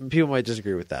 People might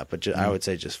disagree with that, but I would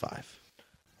say just 5.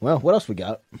 Well, what else we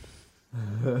got?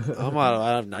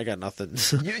 I got nothing.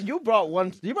 You brought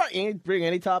one. You bring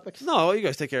any topics? No, you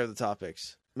guys take care of the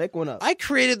topics. Make one up. I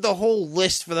created the whole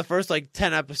list for the first like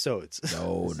 10 episodes.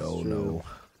 No.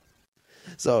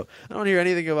 So I don't hear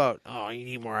anything about, oh, you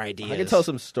need more ideas. I can tell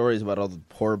some stories about all the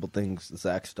horrible things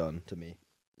Zach's done to me.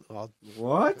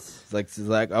 What? It's like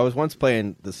Zach, I was once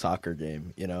playing the soccer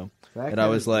game, you know, and I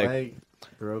was like,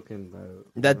 broken.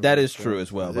 that is true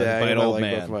as well. By Yeah, an I old like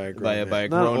man, both by a Not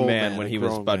grown old man man, when a he was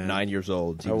grown about man. 9 years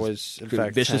old. He I was in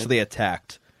fact viciously 10.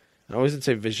 attacked. I wasn't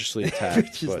say viciously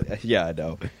attacked, but Yeah, I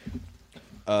know.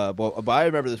 But I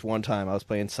remember this one time I was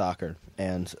playing soccer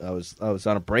and I was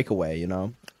on a breakaway, you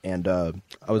know, And I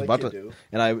was about to,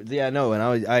 and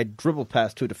I dribbled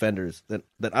past two defenders. That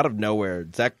out of nowhere,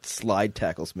 Zach slide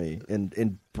tackles me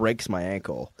and breaks my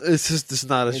ankle. This is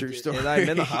not a true story. And I'm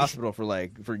in the hospital for a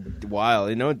while.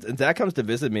 And Zach comes to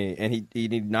visit me, and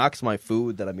he knocks my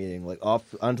food that I'm eating off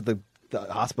onto the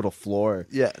hospital floor.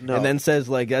 Yeah, no. And then says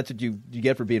that's what you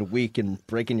get for being weak and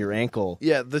breaking your ankle.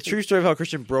 Yeah, the true story of how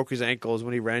Christian broke his ankle is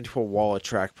when he ran into a wall at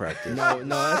track practice. No,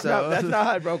 that's not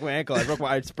how I broke my ankle.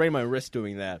 I sprained my wrist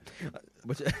doing that.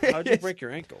 How'd you break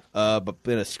your ankle? But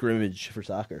in a scrimmage for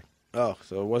soccer. Oh,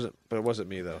 so it wasn't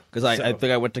me though. Because I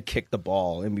think I went to kick the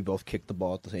ball, and we both kicked the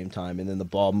ball at the same time, and then the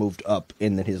ball moved up,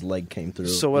 and then his leg came through.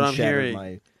 So what I'm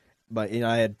hearing,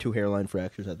 I had 2 hairline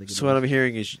fractures. I think. So what I'm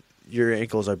hearing is your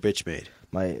ankles are bitch made.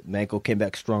 My ankle came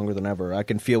back stronger than ever. I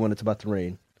can feel when it's about to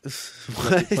rain. It's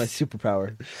my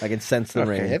superpower. I can sense the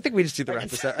rain. I think we just need to wrap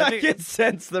this up. I can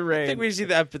sense the rain. I think we just need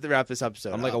to wrap this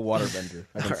episode. I'm like a waterbender.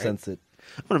 I can sense it.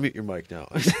 I'm gonna mute your mic now.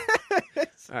 All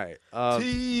right.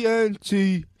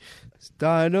 TNT.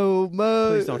 Dynamite.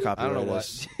 Please don't copyright I don't know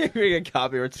us. what. We get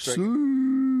copyright strike.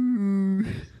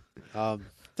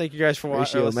 Thank you guys for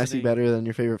watching. Ratio Messi better than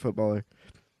your favorite footballer.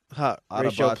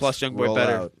 Ratio plus young boy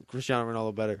better. Out. Cristiano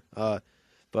Ronaldo better.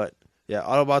 But yeah,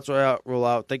 Autobots roll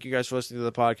out. Thank you guys for listening to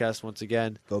the podcast once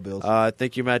again. Go Bills.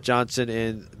 Thank you, Matt Johnson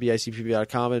and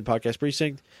BICPB.com and Podcast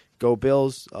Precinct. Go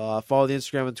Bills. Follow the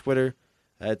Instagram and Twitter.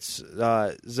 That's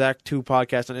Zach2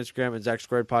 Podcast on Instagram and Zach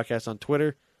Squared Podcast on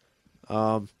Twitter.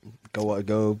 We'll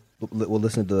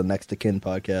listen to the Next of Kin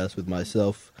podcast with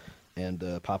myself and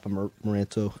Papa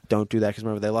Meranto. Don't do that because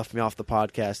remember they left me off the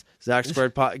podcast. Zach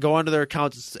Squared Go onto their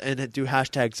accounts and do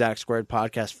hashtag Zach Squared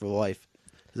Podcast for life.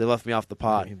 They left me off the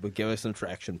pod. But give us some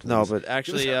traction, please. No, but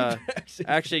actually,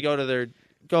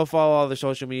 go follow all their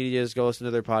social medias. Go listen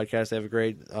to their podcast. They have a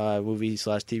great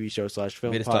movie/TV show/film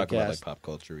podcast. We just talk about pop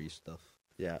culture-y stuff.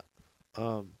 Yeah.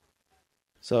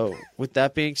 So with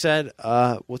that being said,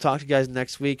 we'll talk to you guys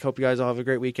next week. Hope you guys all have a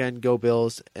great weekend. Go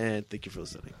Bills, and thank you for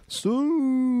listening.